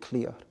want to be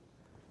clear.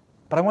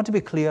 But I want to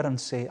be clear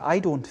and say, I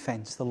don't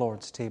fence the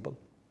Lord's table.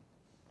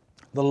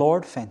 The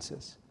Lord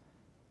fences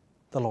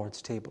the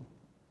Lord's table.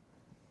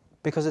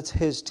 Because it's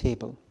His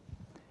table.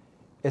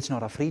 It's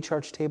not a Free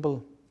Church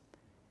table.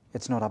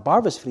 It's not a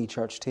Barvis Free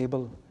Church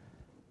table.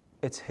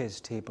 It's His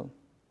table.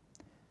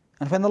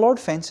 And when the Lord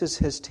fences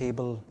His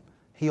table,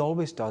 He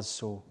always does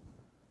so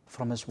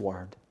from His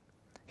Word.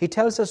 He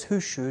tells us who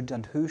should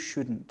and who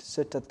shouldn't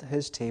sit at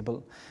His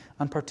table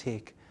and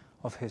partake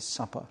of His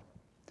supper.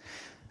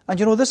 And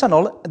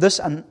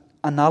this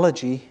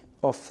analogy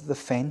of the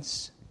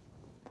fence,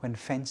 when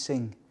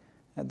fencing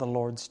at the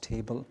Lord's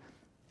table,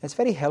 it's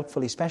very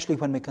helpful, especially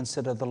when we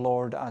consider the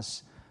Lord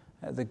as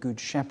the Good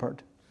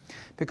Shepherd.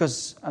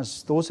 Because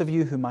as those of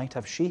you who might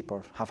have sheep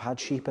or have had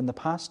sheep in the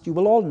past, you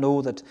will all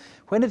know that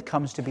when it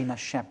comes to being a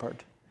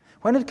shepherd,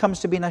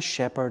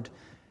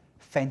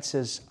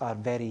 fences are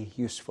very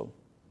useful.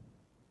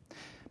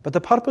 But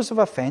the purpose of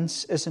a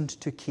fence isn't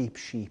to keep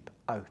sheep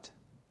out.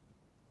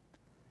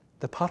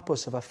 The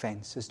purpose of a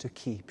fence is to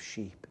keep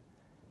sheep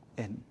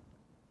in.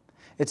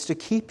 It's to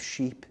keep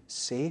sheep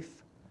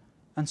safe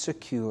and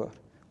secure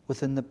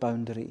within the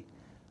boundary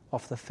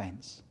of the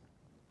fence.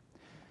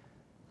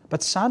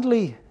 But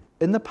sadly,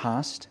 in the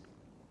past,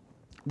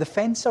 the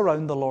fence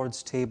around the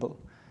Lord's table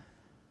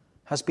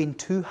has been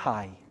too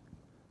high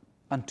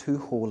and too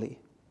holy,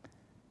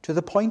 to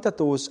the point that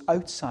those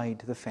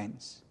outside the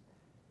fence,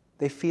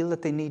 they feel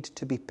that they need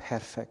to be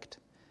perfect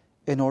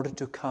in order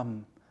to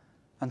come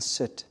and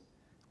sit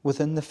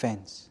within the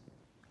fence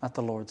at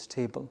the Lord's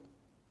table.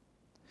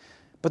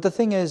 But the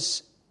thing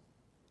is,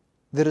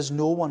 there is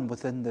no one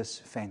within this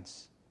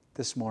fence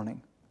this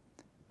morning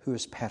who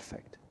is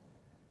perfect.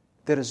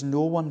 There is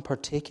no one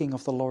partaking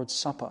of the Lord's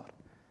Supper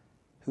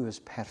who is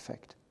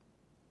perfect.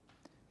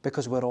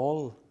 Because we're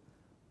all,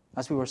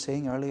 as we were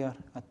saying earlier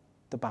at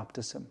the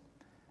baptism,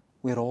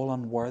 we're all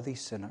unworthy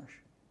sinners.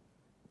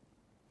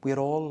 We're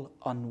all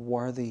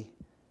unworthy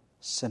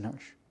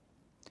sinners.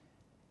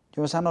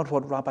 Was that not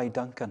what Rabbi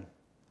Duncan,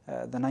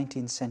 the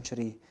 19th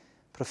century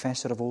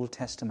professor of Old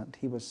Testament,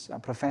 he was a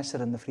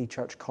professor in the Free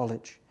Church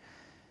College,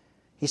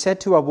 he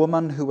said to a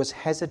woman who was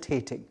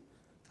hesitating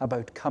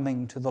about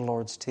coming to the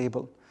Lord's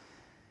table,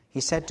 he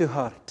said to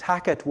her,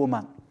 "Tack it,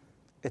 woman,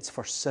 it's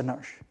for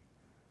sinners.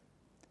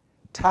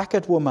 Tack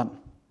it, woman,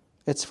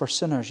 it's for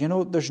sinners."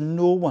 There's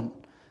no one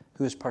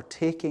who is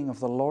partaking of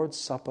the Lord's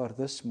Supper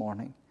this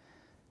morning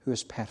who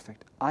is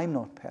perfect. I'm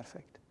not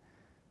perfect.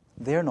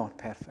 They're not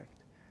perfect.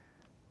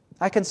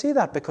 I can say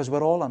that because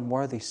we're all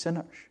unworthy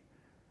sinners.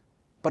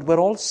 But we're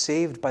all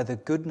saved by the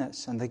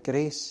goodness and the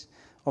grace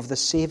of the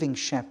saving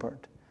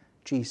shepherd,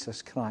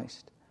 Jesus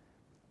Christ.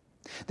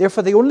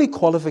 Therefore, the only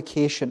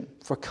qualification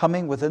for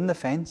coming within the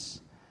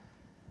fence,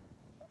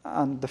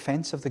 and the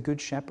fence of the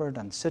Good Shepherd,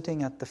 and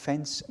sitting at the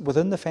fence,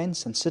 within the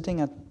fence, and sitting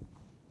at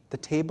the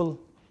table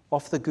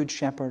of the Good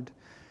Shepherd.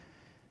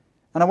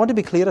 And I want to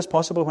be clear as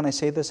possible when I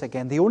say this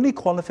again. The only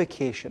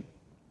qualification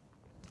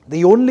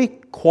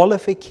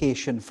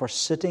for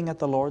sitting at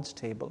the Lord's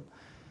table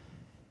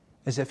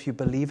is if you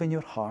believe in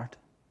your heart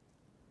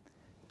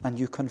and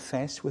you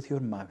confess with your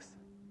mouth.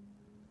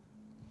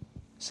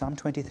 Psalm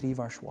 23,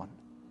 verse 1.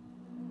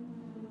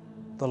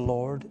 The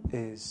Lord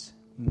is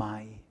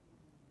my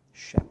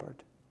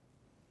shepherd.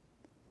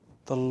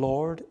 The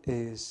Lord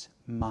is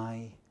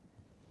my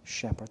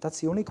shepherd.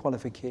 That's the only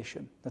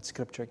qualification that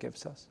Scripture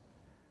gives us.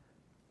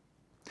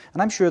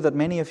 And I'm sure that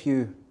many of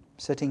you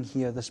sitting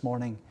here this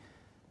morning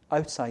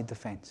outside the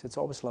fence, it's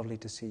always lovely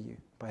to see you,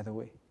 by the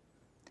way.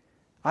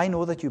 I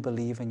know that you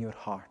believe in your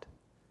heart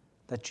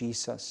that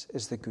Jesus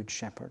is the Good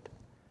Shepherd.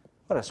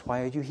 Or else,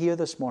 why are you here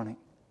this morning?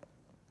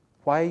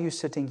 Why are you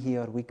sitting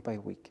here week by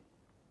week?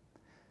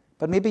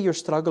 But maybe your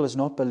struggle is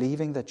not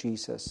believing that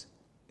Jesus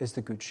is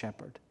the Good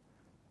Shepherd.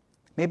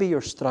 Maybe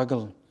your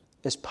struggle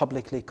is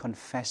publicly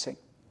confessing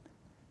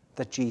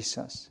that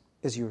Jesus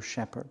is your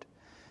shepherd.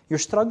 Your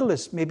struggle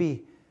is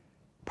maybe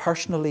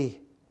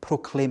personally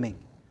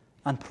proclaiming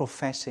and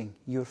professing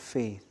your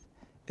faith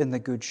in the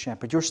Good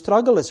Shepherd. Your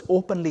struggle is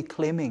openly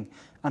claiming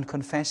and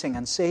confessing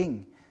and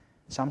saying,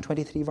 Psalm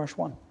 23, verse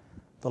 1,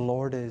 The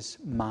Lord is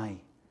my.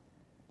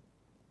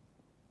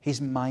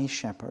 He's my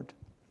shepherd.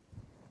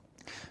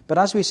 But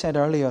as we said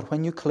earlier,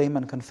 when you claim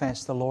and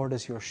confess the Lord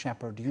is your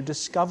shepherd, you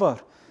discover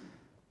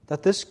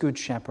that this good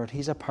shepherd,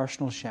 he's a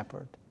personal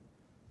shepherd.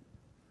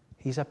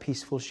 He's a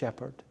peaceful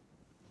shepherd.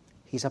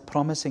 He's a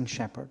promising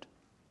shepherd.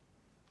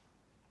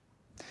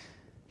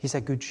 He's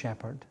a good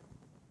shepherd.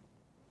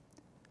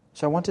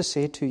 So I want to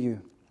say to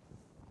you,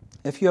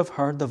 if you have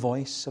heard the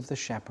voice of the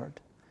shepherd,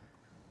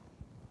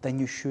 then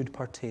you should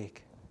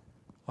partake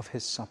of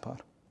his supper.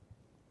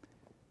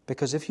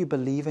 Because if you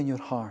believe in your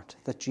heart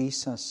that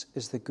Jesus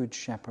is the good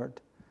shepherd,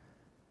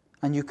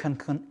 and you can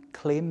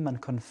claim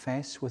and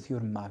confess with your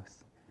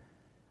mouth,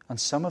 and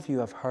some of you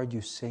have heard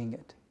you saying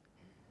it,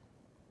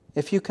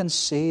 if you can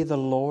say the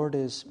Lord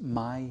is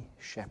my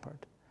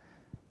shepherd,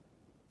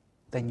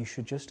 then you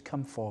should just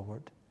come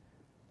forward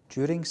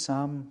during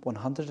Psalm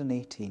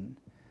 118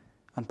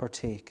 and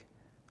partake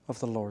of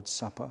the Lord's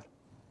Supper.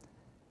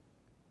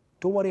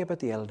 Don't worry about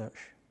the elders.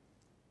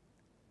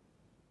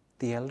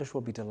 The elders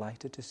will be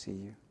delighted to see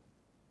you.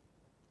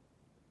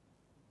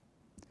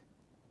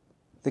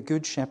 The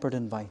Good Shepherd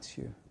invites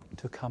you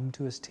to come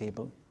to his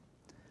table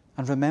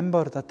and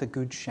remember that the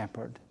Good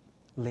Shepherd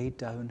laid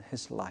down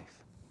his life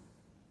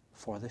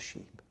for the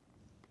sheep.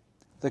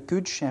 The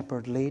Good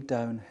Shepherd laid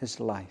down his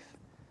life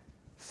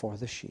for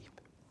the sheep.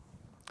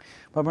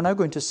 But we're now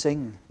going to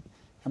sing,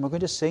 and we're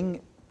going to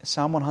sing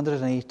Psalm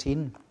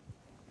 118.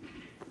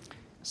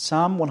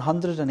 Psalm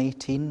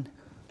 118,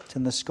 it's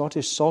in the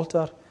Scottish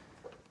Psalter.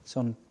 It's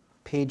on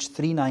page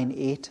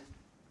 398.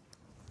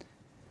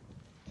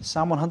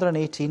 Psalm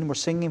 118, we're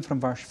singing from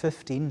verse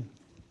 15.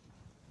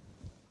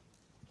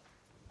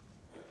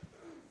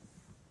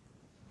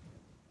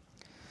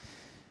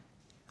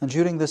 And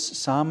during this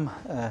psalm,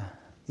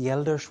 the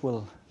elders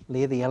will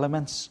lay the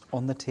elements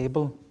on the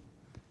table.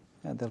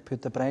 They'll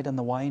put the bread and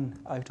the wine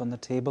out on the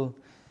table.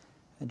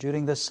 And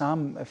during this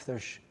psalm, if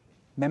there's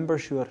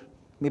members who are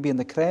maybe in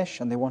the creche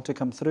and they want to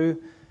come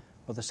through,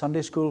 or the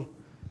Sunday school,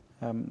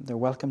 they're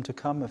welcome to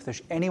come. If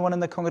there's anyone in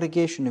the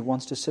congregation who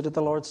wants to sit at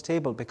the Lord's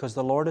table because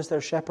the Lord is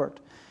their shepherd,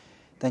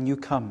 then you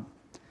come.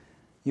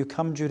 You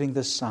come during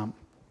this psalm.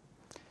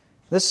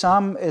 This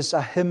psalm is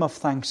a hymn of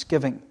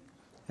thanksgiving.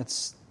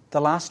 It's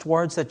the last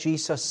words that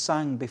Jesus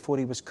sang before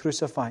he was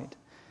crucified.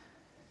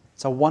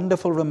 It's a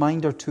wonderful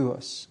reminder to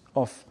us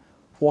of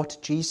what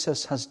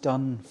Jesus has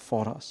done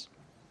for us.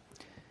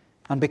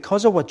 And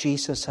because of what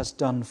Jesus has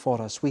done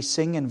for us, we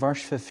sing in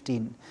verse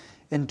 15,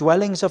 "In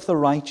dwellings of the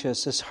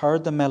righteous is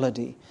heard the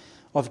melody.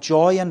 Of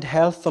joy and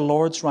health the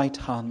Lord's right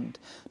hand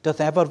doth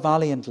ever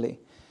valiantly.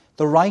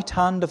 The right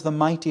hand of the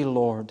mighty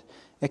Lord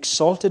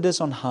exalted is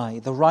on high.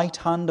 The right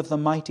hand of the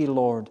mighty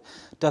Lord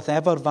doth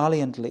ever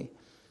valiantly."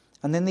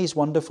 And then these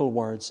wonderful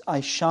words,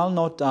 "I shall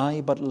not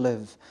die but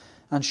live,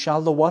 and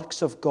shall the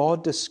works of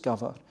God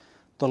discover.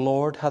 The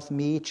Lord hath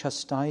me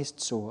chastised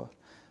sore,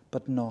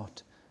 but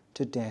not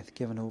to death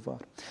given over."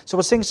 So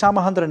we'll sing Psalm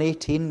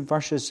 118,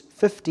 verses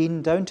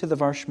 15 down to the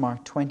verse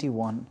mark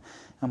 21,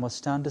 and we'll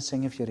stand to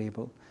sing, if you're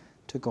able,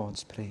 to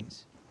God's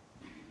praise.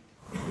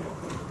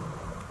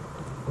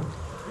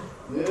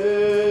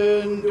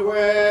 In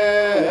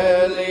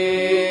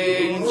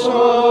dwellings of the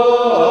righteous is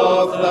heard the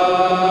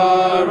melody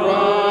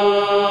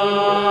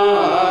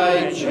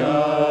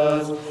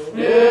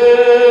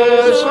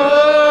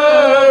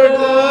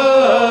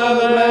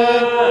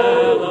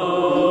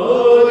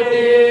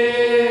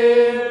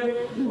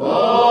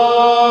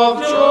of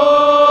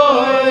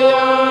joy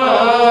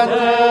and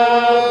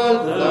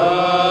health.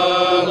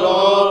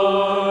 The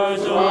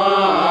Lord's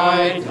right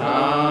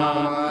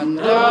hand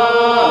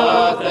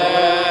doth ever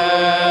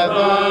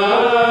valiantly. The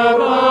right hand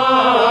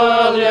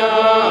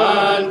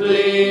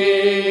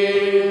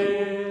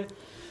of the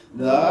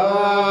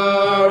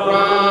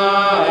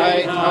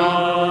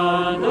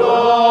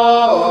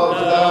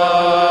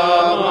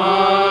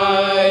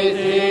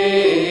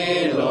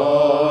mighty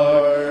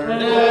Lord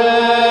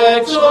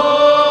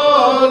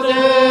exalted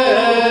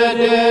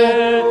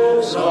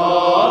is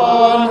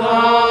on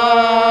high.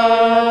 The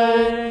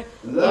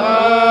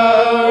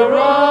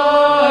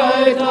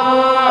right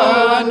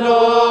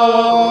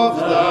hand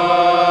of the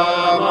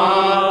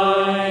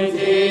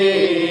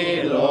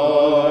mighty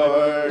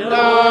Lord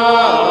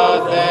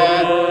doth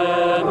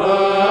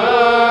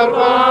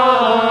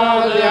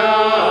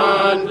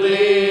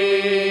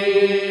ever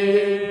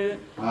valiantly.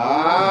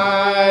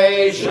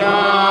 I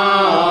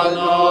shall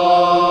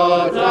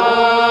not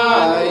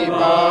die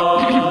but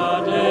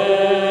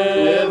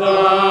live,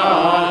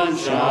 and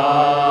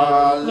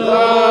shall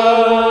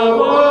the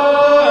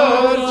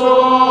words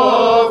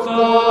of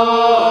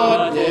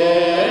God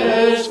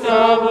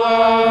discover.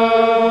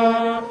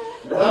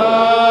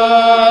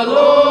 The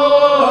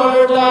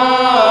Lord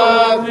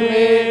hath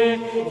me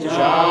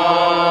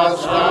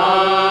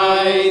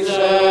chastised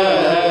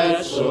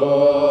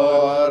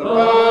sore,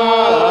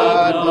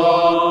 but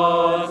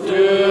not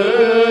to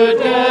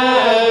death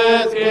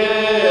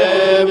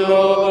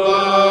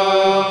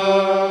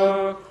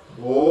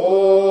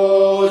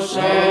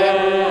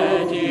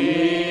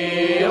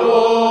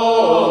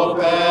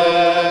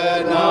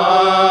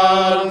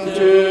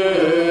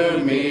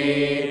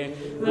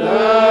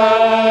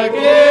the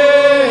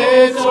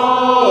gates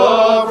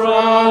of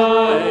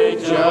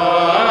righteousness,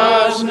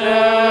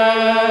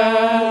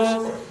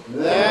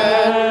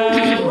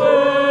 then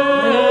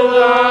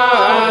will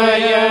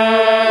I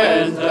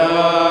enter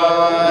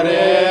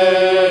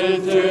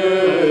into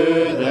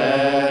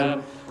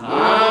them,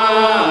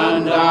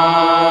 and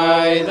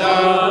I, the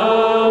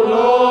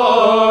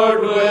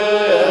Lord,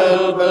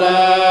 will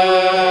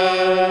bless.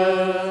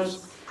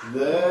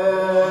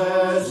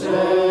 This is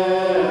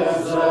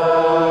the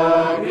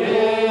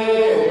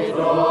gate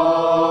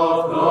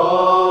of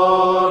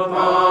God,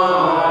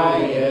 by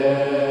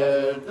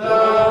it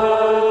the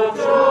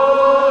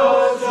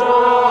just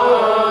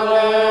shall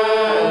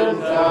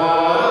enter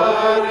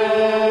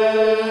in.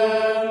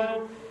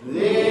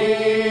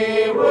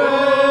 Thee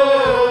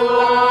will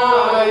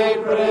I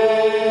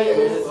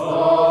praise,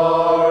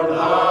 for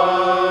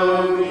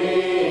thou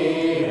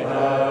me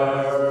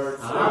heard,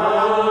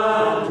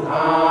 and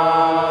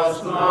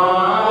hast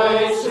my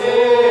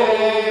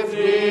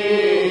safety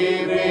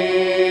been.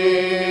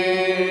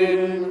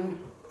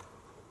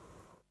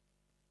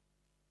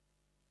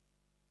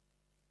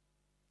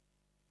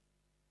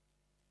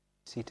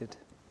 Seated.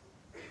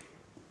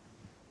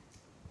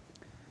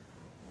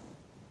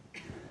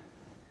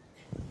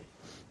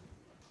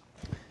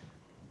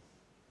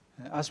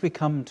 As we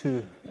come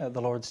to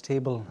the Lord's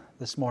table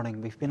this morning,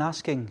 we've been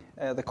asking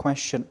the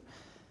question,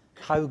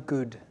 how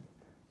good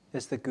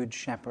is the Good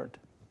Shepherd?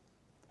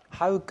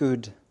 How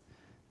good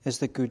is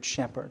the Good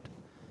Shepherd?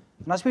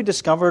 And as we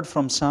discovered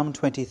from Psalm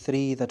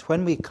 23, that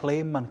when we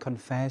claim and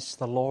confess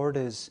the Lord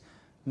is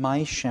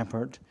my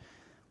shepherd,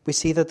 we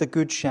see that the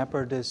Good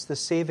Shepherd is the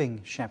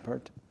saving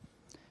shepherd,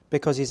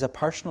 because he's a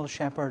personal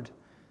shepherd,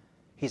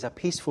 he's a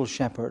peaceful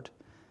shepherd,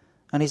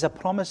 and he's a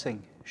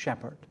promising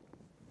shepherd.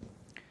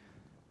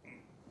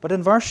 But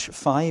in verse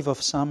 5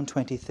 of Psalm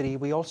 23,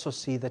 we also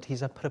see that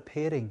he's a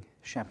preparing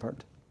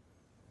shepherd.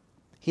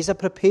 He's a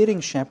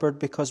preparing shepherd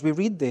because we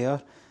read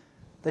there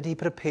that he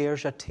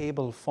prepares a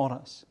table for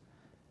us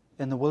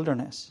in the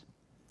wilderness.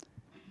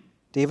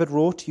 David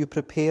wrote, "You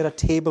prepare a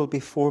table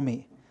before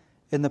me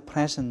in the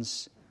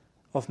presence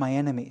of my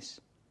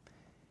enemies."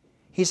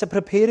 He's a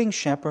preparing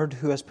shepherd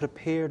who has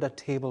prepared a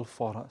table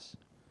for us.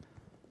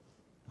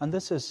 And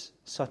this is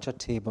such a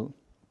table,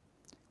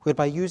 where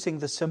by using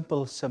the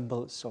simple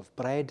symbols of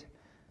bread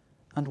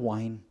and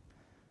wine,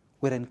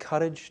 we're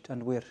encouraged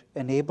and we're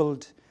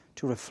enabled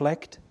to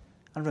reflect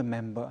and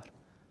remember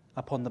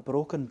upon the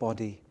broken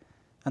body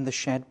and the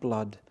shed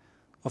blood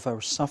of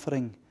our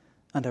suffering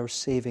and our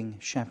saving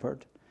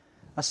shepherd.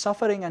 A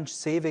suffering and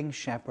saving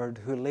shepherd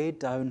who laid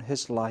down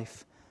his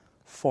life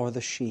for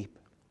the sheep.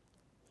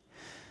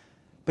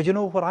 But you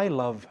know what I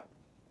love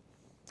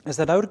is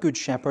that our Good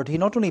Shepherd, he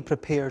not only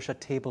prepares a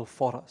table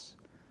for us,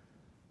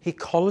 he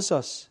calls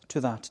us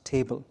to that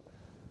table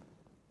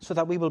so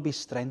that we will be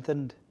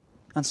strengthened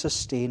and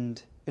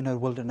sustained in our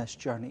wilderness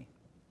journey.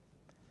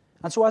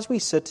 And so as we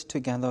sit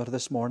together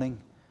this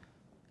morning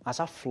as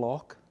a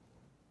flock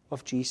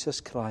of Jesus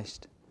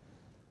Christ,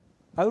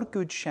 our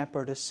Good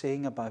Shepherd is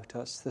saying about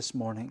us this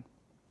morning,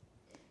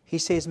 he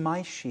says,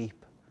 "My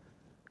sheep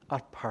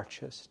are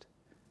purchased.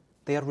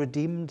 They are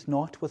redeemed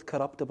not with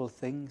corruptible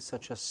things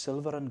such as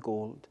silver and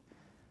gold,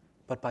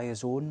 but by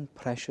his own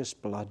precious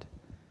blood."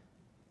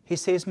 He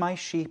says, "My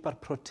sheep are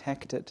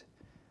protected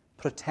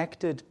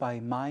by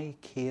my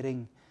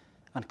caring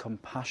and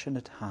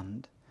compassionate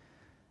hand.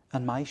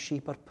 And my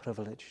sheep are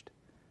privileged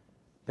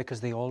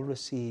because they all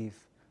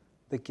receive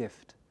the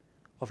gift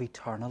of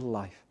eternal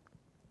life."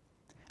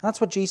 And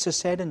that's what Jesus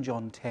said in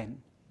John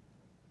 10.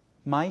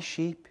 "My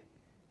sheep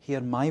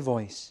hear my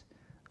voice,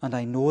 and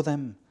I know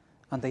them,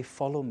 and they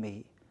follow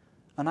me.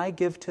 And I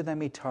give to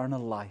them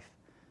eternal life,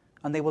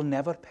 and they will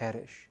never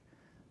perish,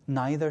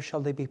 neither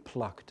shall they be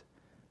plucked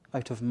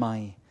out of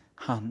my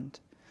hand."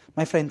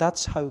 My friend,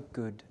 that's how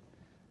good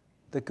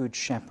the Good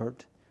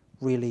Shepherd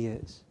really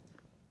is.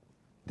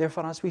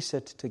 Therefore, as we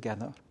sit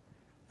together,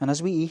 and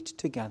as we eat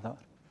together,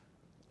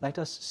 let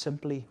us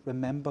simply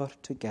remember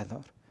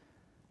together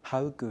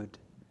how good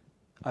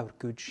our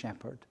Good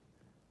Shepherd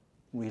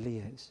really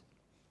is.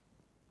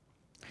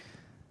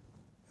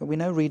 We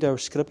now read our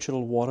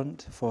scriptural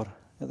warrant for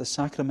the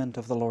sacrament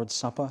of the Lord's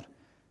Supper.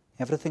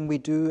 Everything we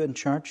do in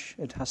church,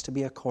 it has to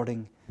be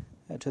according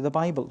to the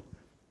Bible.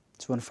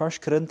 So in 1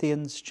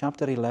 Corinthians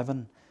chapter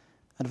 11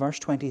 and verse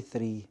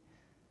 23,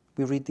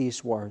 we read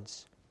these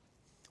words,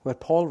 where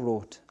Paul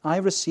wrote, "I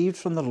received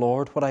from the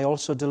Lord what I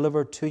also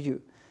delivered to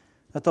you,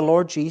 that the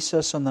Lord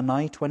Jesus, on the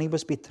night when he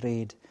was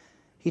betrayed,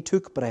 he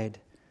took bread,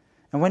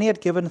 and when he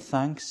had given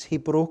thanks, he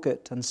broke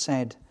it and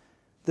said,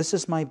 'This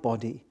is my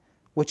body,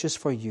 which is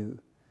for you.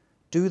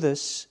 Do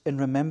this in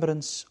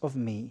remembrance of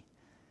me.'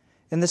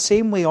 In the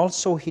same way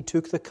also he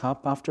took the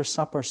cup after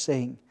supper,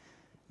 saying,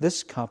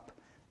 'This cup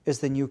is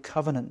the new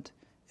covenant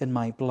in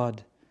my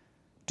blood.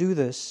 Do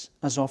this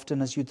as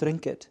often as you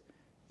drink it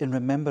in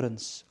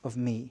remembrance of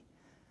me.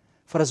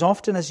 For as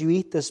often as you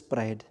eat this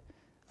bread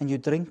and you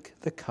drink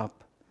the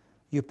cup,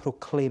 you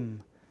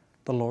proclaim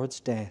the Lord's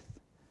death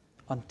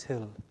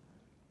until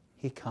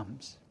he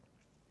comes.'"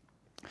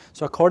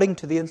 So according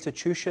to the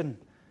institution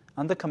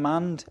and the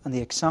command and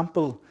the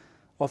example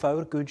of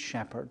our Good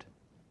Shepherd,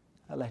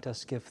 let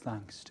us give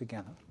thanks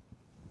together.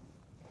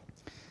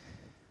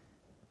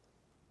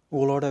 O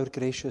Lord, our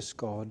gracious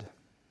God,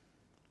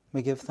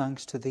 we give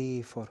thanks to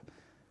Thee for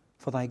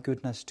Thy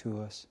goodness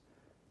to us.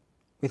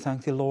 We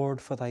thank Thee,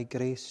 Lord, for Thy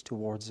grace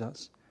towards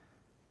us,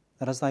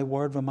 that as Thy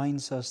word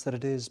reminds us that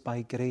it is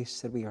by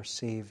grace that we are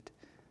saved,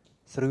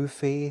 through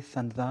faith,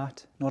 and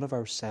that not of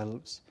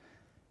ourselves.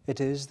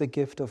 It is the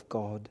gift of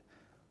God,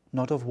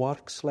 not of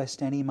works,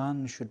 lest any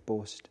man should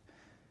boast.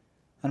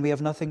 And we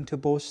have nothing to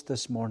boast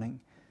this morning,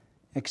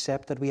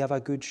 except that we have a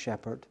good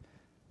shepherd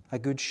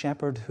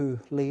who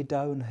laid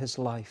down his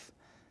life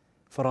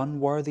for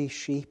unworthy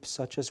sheep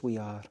such as we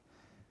are.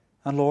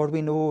 And Lord,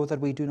 we know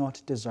that we do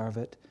not deserve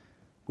it.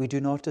 We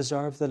do not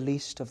deserve the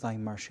least of Thy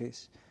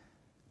mercies.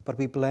 But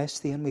we bless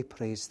Thee and we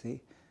praise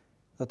Thee,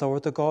 that Thou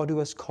art the God who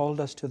has called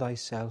us to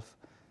Thyself,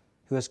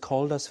 who has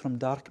called us from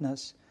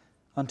darkness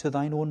unto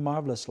Thine own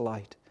marvellous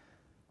light,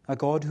 a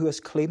God who has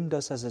claimed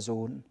us as His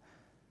own,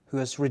 who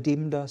has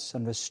redeemed us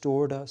and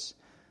restored us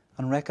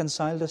and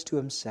reconciled us to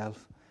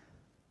Himself.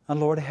 And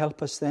Lord,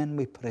 help us then,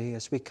 we pray,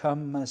 as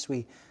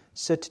we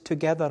sit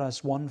together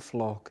as one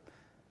flock,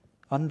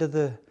 under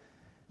the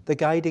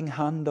guiding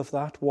hand of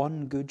that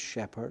one Good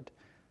Shepherd.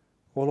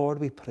 O Lord,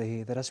 we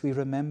pray that as we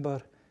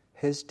remember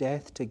His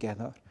death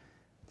together,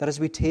 that as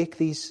we take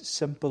these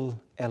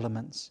simple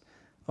elements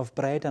of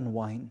bread and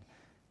wine,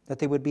 that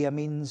they would be a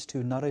means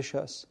to nourish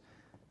us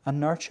and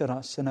nurture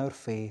us in our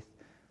faith,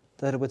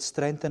 that it would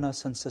strengthen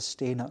us and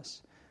sustain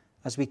us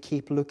as we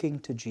keep looking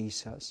to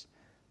Jesus,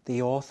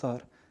 the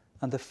author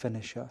and the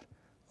finisher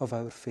of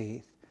our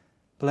faith.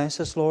 Bless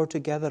us, Lord,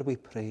 together we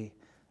pray.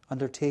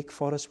 Undertake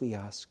for us, we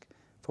ask,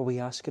 for we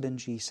ask it in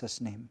Jesus'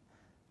 name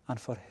and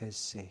for His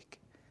sake.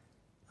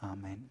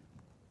 Amen.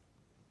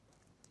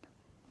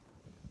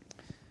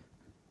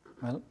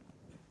 Well,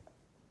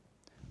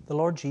 the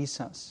Lord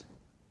Jesus,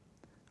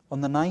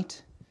 on the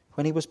night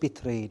when He was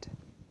betrayed,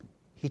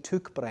 He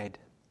took bread,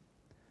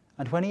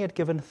 and when He had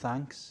given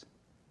thanks,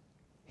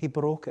 He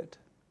broke it,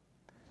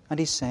 and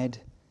He said,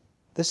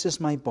 "This is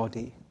my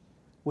body,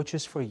 which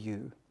is for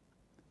you.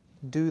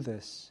 Do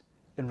this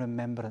in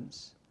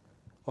remembrance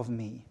of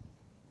me."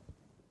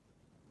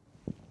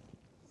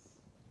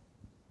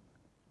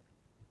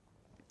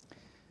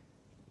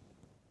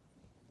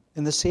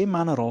 In the same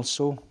manner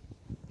also,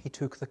 He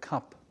took the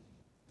cup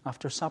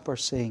after supper,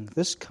 saying,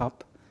 "This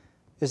cup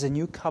is a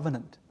new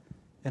covenant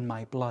in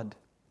my blood.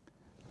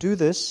 Do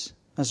this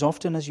as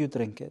often as you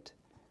drink it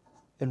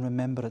in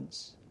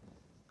remembrance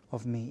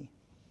of me."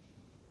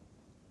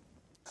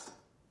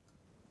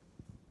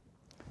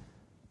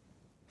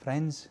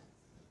 Friends,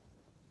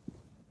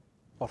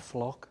 or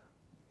flock,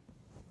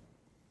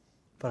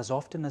 for as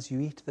often as you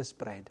eat this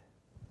bread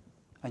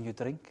and you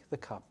drink the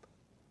cup,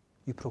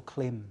 you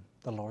proclaim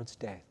the Lord's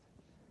death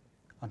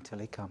until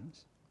He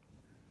comes.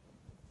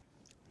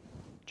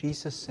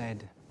 Jesus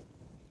said,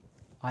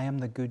 "I am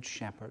the Good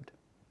Shepherd."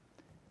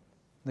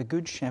 The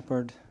Good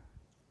Shepherd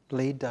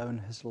laid down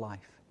His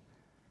life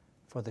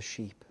for the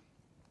sheep.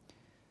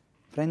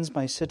 Friends,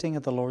 by sitting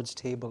at the Lord's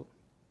table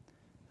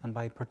and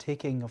by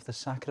partaking of the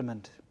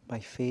sacrament by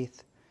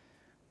faith,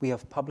 we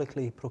have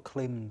publicly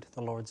proclaimed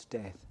the Lord's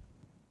death.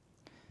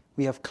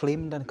 We have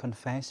claimed and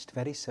confessed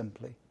very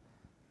simply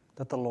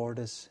that the Lord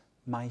is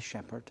my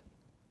shepherd.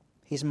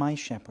 He's my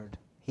shepherd.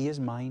 He is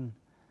mine,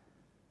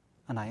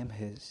 and I am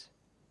His.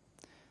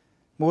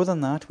 More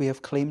than that, we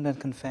have claimed and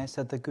confessed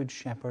that the Good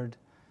Shepherd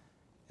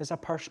is a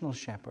personal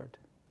shepherd.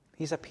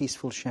 He's a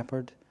peaceful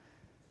shepherd.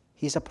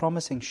 He's a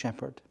promising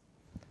shepherd.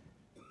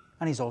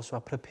 And He's also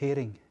a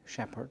preparing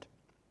shepherd.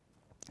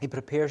 He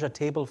prepares a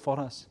table for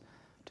us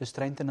to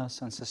strengthen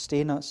us and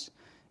sustain us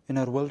in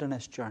our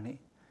wilderness journey.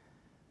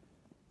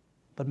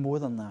 But more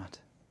than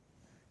that,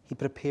 He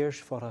prepares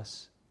for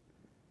us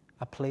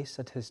a place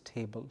at His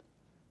table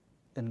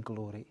in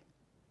glory.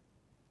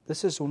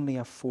 This is only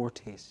a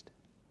foretaste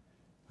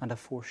and a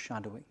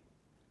foreshadowing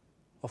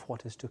of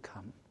what is to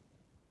come.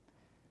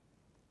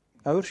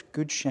 Our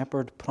Good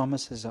Shepherd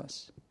promises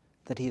us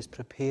that He is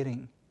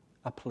preparing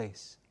a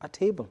place, a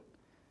table.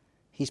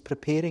 He's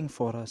preparing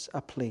for us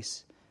a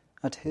place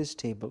at His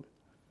table.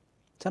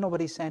 Do you know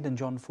what He said in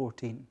John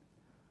 14?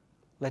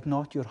 "Let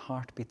not your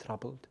heart be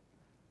troubled.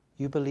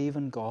 You believe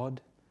in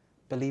God,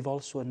 believe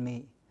also in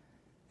me.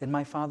 In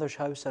my Father's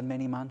house are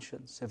many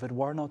mansions. If it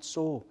were not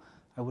so,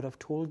 I would have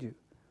told you.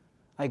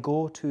 I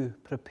go to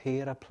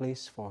prepare a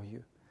place for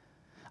you.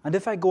 And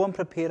if I go and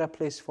prepare a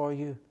place for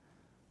you,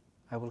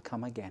 I will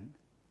come again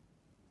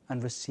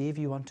and receive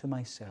you unto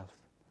myself,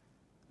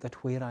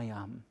 that where I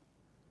am,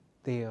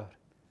 there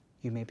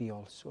you may be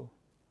also."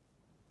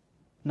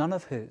 None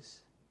of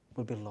His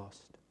will be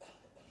lost.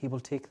 He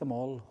will take them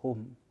all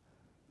home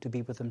to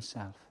be with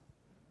Himself.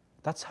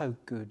 That's how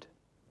good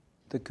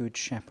the Good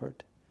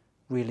Shepherd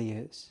really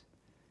is.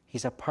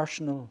 He's a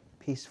personal,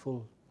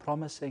 peaceful,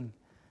 promising,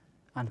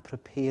 and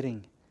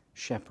preparing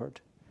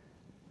shepherd.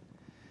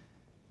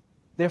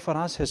 Therefore,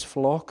 as His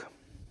flock,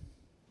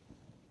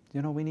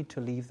 we need to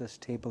leave this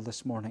table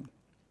this morning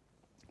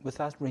with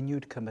that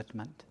renewed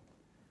commitment.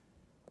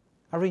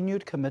 A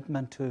renewed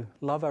commitment to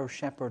love our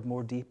shepherd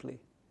more deeply,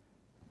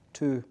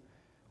 to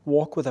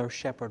walk with our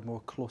shepherd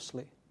more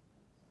closely,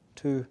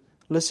 to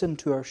listen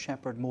to our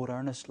shepherd more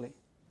earnestly,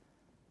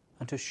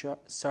 and to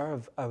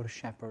serve our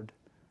shepherd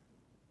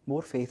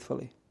more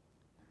faithfully.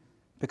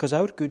 Because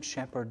our good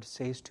shepherd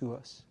says to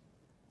us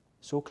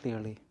so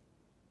clearly,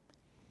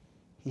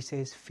 he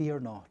says,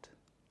 "Fear not,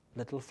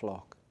 little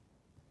flock,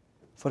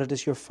 for it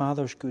is your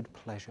Father's good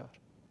pleasure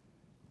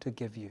to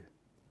give you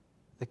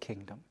the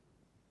kingdom."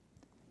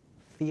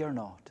 Fear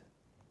not,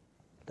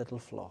 little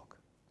flock.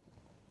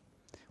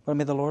 Well,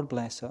 may the Lord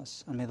bless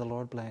us, and may the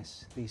Lord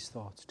bless these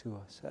thoughts to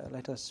us.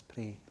 Let us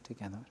pray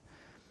together.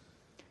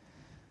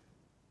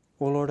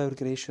 O Lord, our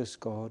gracious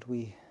God,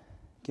 we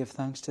give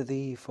thanks to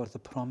Thee for the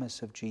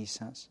promise of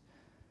Jesus,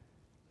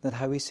 that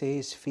how He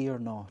says, "Fear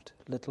not,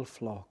 little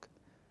flock,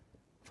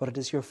 for it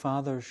is your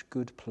Father's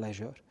good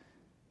pleasure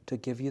to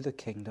give you the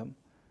kingdom,"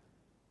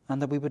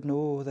 and that we would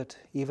know that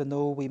even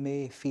though we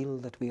may feel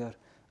that we are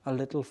a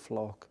little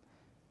flock,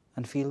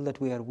 and feel that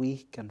we are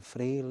weak and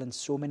frail in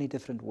so many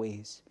different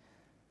ways,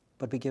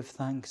 but we give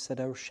thanks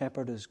that our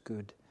shepherd is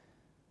good,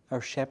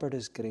 our shepherd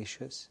is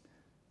gracious,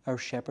 our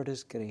shepherd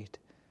is great,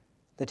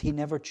 that He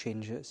never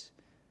changes,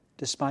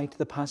 despite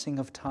the passing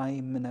of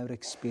time in our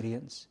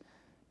experience,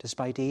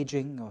 despite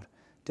aging or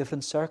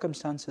different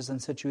circumstances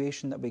and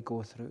situation that we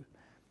go through.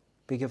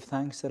 We give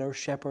thanks that our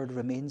shepherd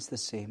remains the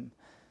same,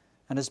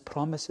 and His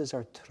promises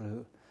are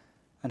true,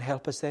 and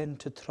help us then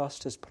to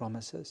trust His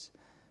promises,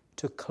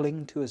 to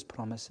cling to His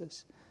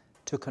promises,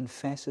 to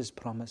confess His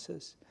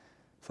promises.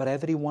 For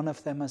every one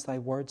of them, as Thy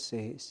word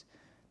says,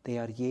 they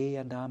are yea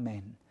and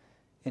amen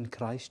in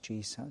Christ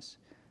Jesus.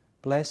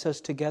 Bless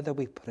us together,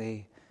 we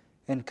pray.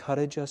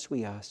 Encourage us,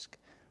 we ask.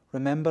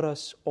 Remember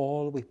us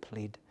all, we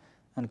plead,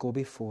 and go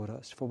before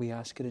us, for we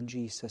ask it in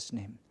Jesus'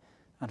 name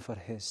and for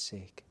His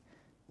sake.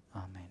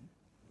 Amen.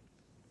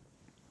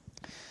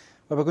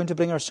 Well, we're going to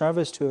bring our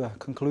service to a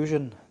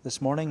conclusion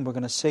this morning. We're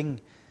going to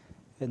sing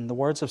in the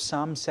words of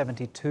Psalm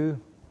 72.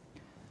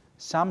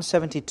 Psalm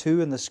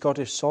 72 in the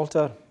Scottish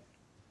Psalter.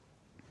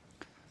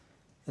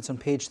 It's on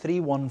page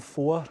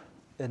 314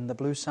 in the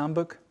Blue Psalm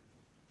Book.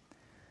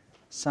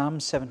 Psalm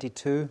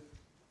 72.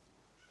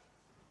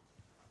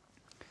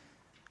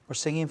 We're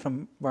singing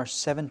from verse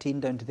 17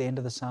 down to the end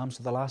of the Psalm,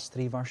 so the last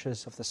 3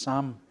 verses of the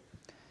Psalm.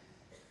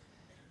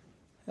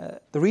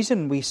 The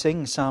reason we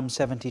sing Psalm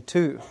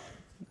 72,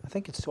 I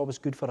think it's always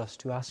good for us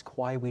to ask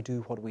why we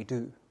do what we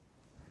do.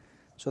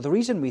 So the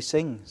reason we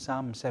sing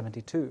Psalm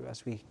 72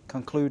 as we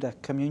conclude a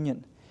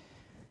communion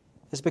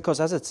is because,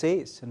 as it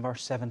says in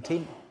verse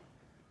 17,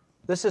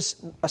 this is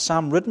a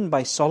psalm written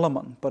by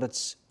Solomon, but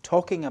it's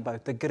talking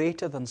about the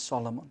greater than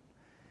Solomon.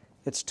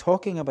 It's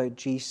talking about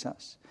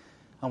Jesus.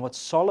 And what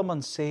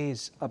Solomon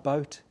says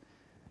about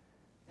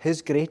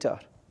his greater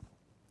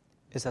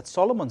is that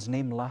Solomon's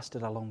name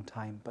lasted a long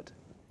time, but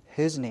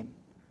his name,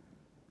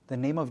 the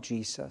name of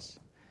Jesus,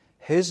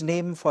 His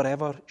name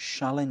forever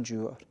shall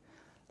endure.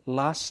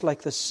 Last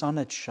like the sun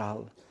it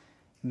shall.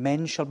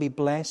 Men shall be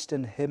blessed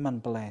in Him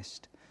and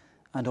blessed,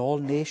 and all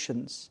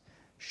nations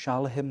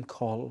shall Him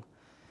call.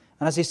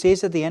 And as he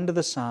says at the end of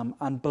the psalm,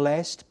 and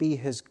blessed be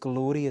His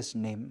glorious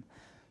name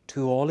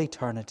to all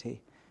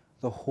eternity.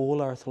 The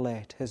whole earth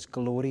let His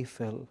glory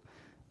fill.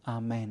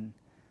 Amen.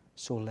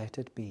 So let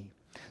it be.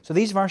 So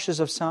these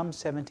verses of Psalm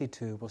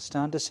 72 will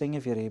stand to sing,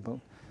 if you're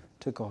able,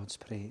 to God's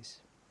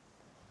praise.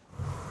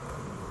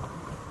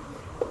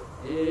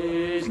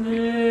 His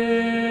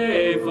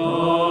name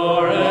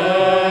forever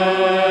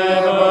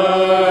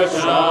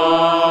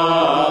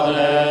shall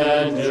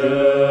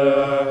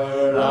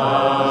endure,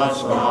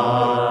 last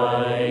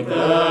like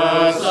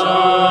the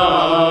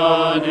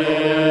sun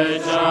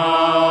it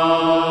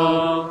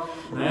shall,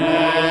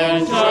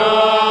 men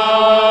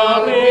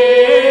shall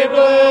be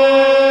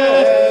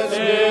blessed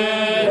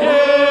in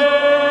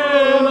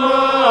Him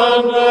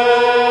and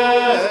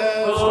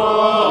blessed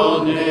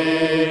all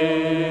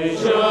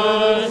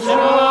nations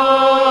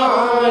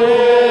shall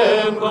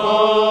Him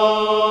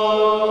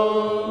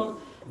call.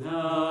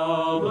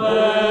 Now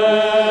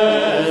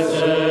blessed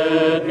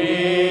be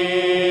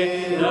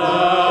the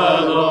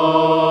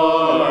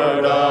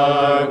Lord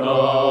our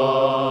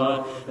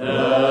God,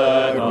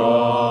 the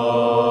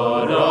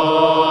God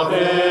of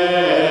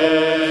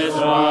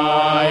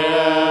Israel.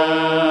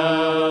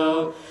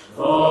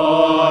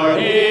 For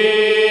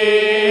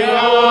He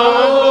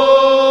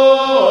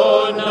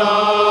alone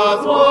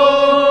doth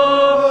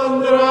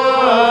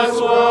wondrous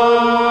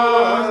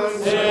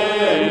works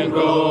in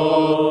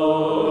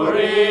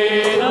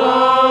glory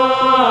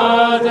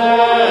not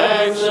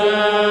excel.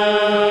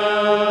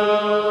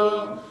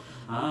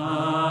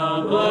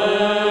 And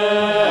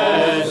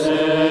blessed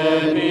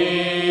be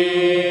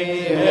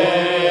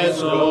His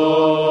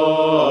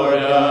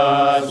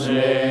glorious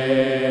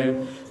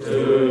name to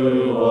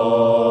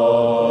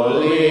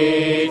all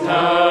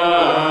eternity.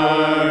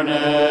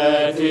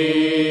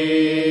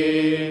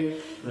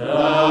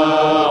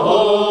 The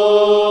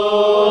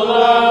whole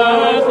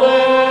earth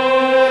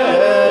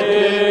let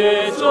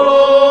its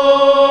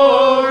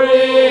glory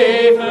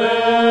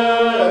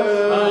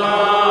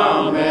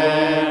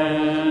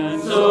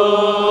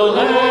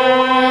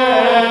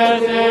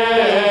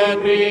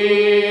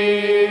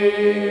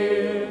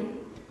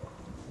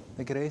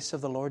The grace of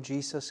the Lord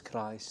Jesus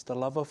Christ, the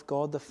love of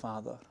God the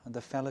Father, and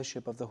the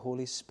fellowship of the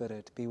Holy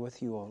Spirit be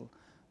with you all,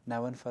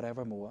 now and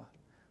forevermore.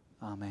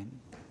 Amen.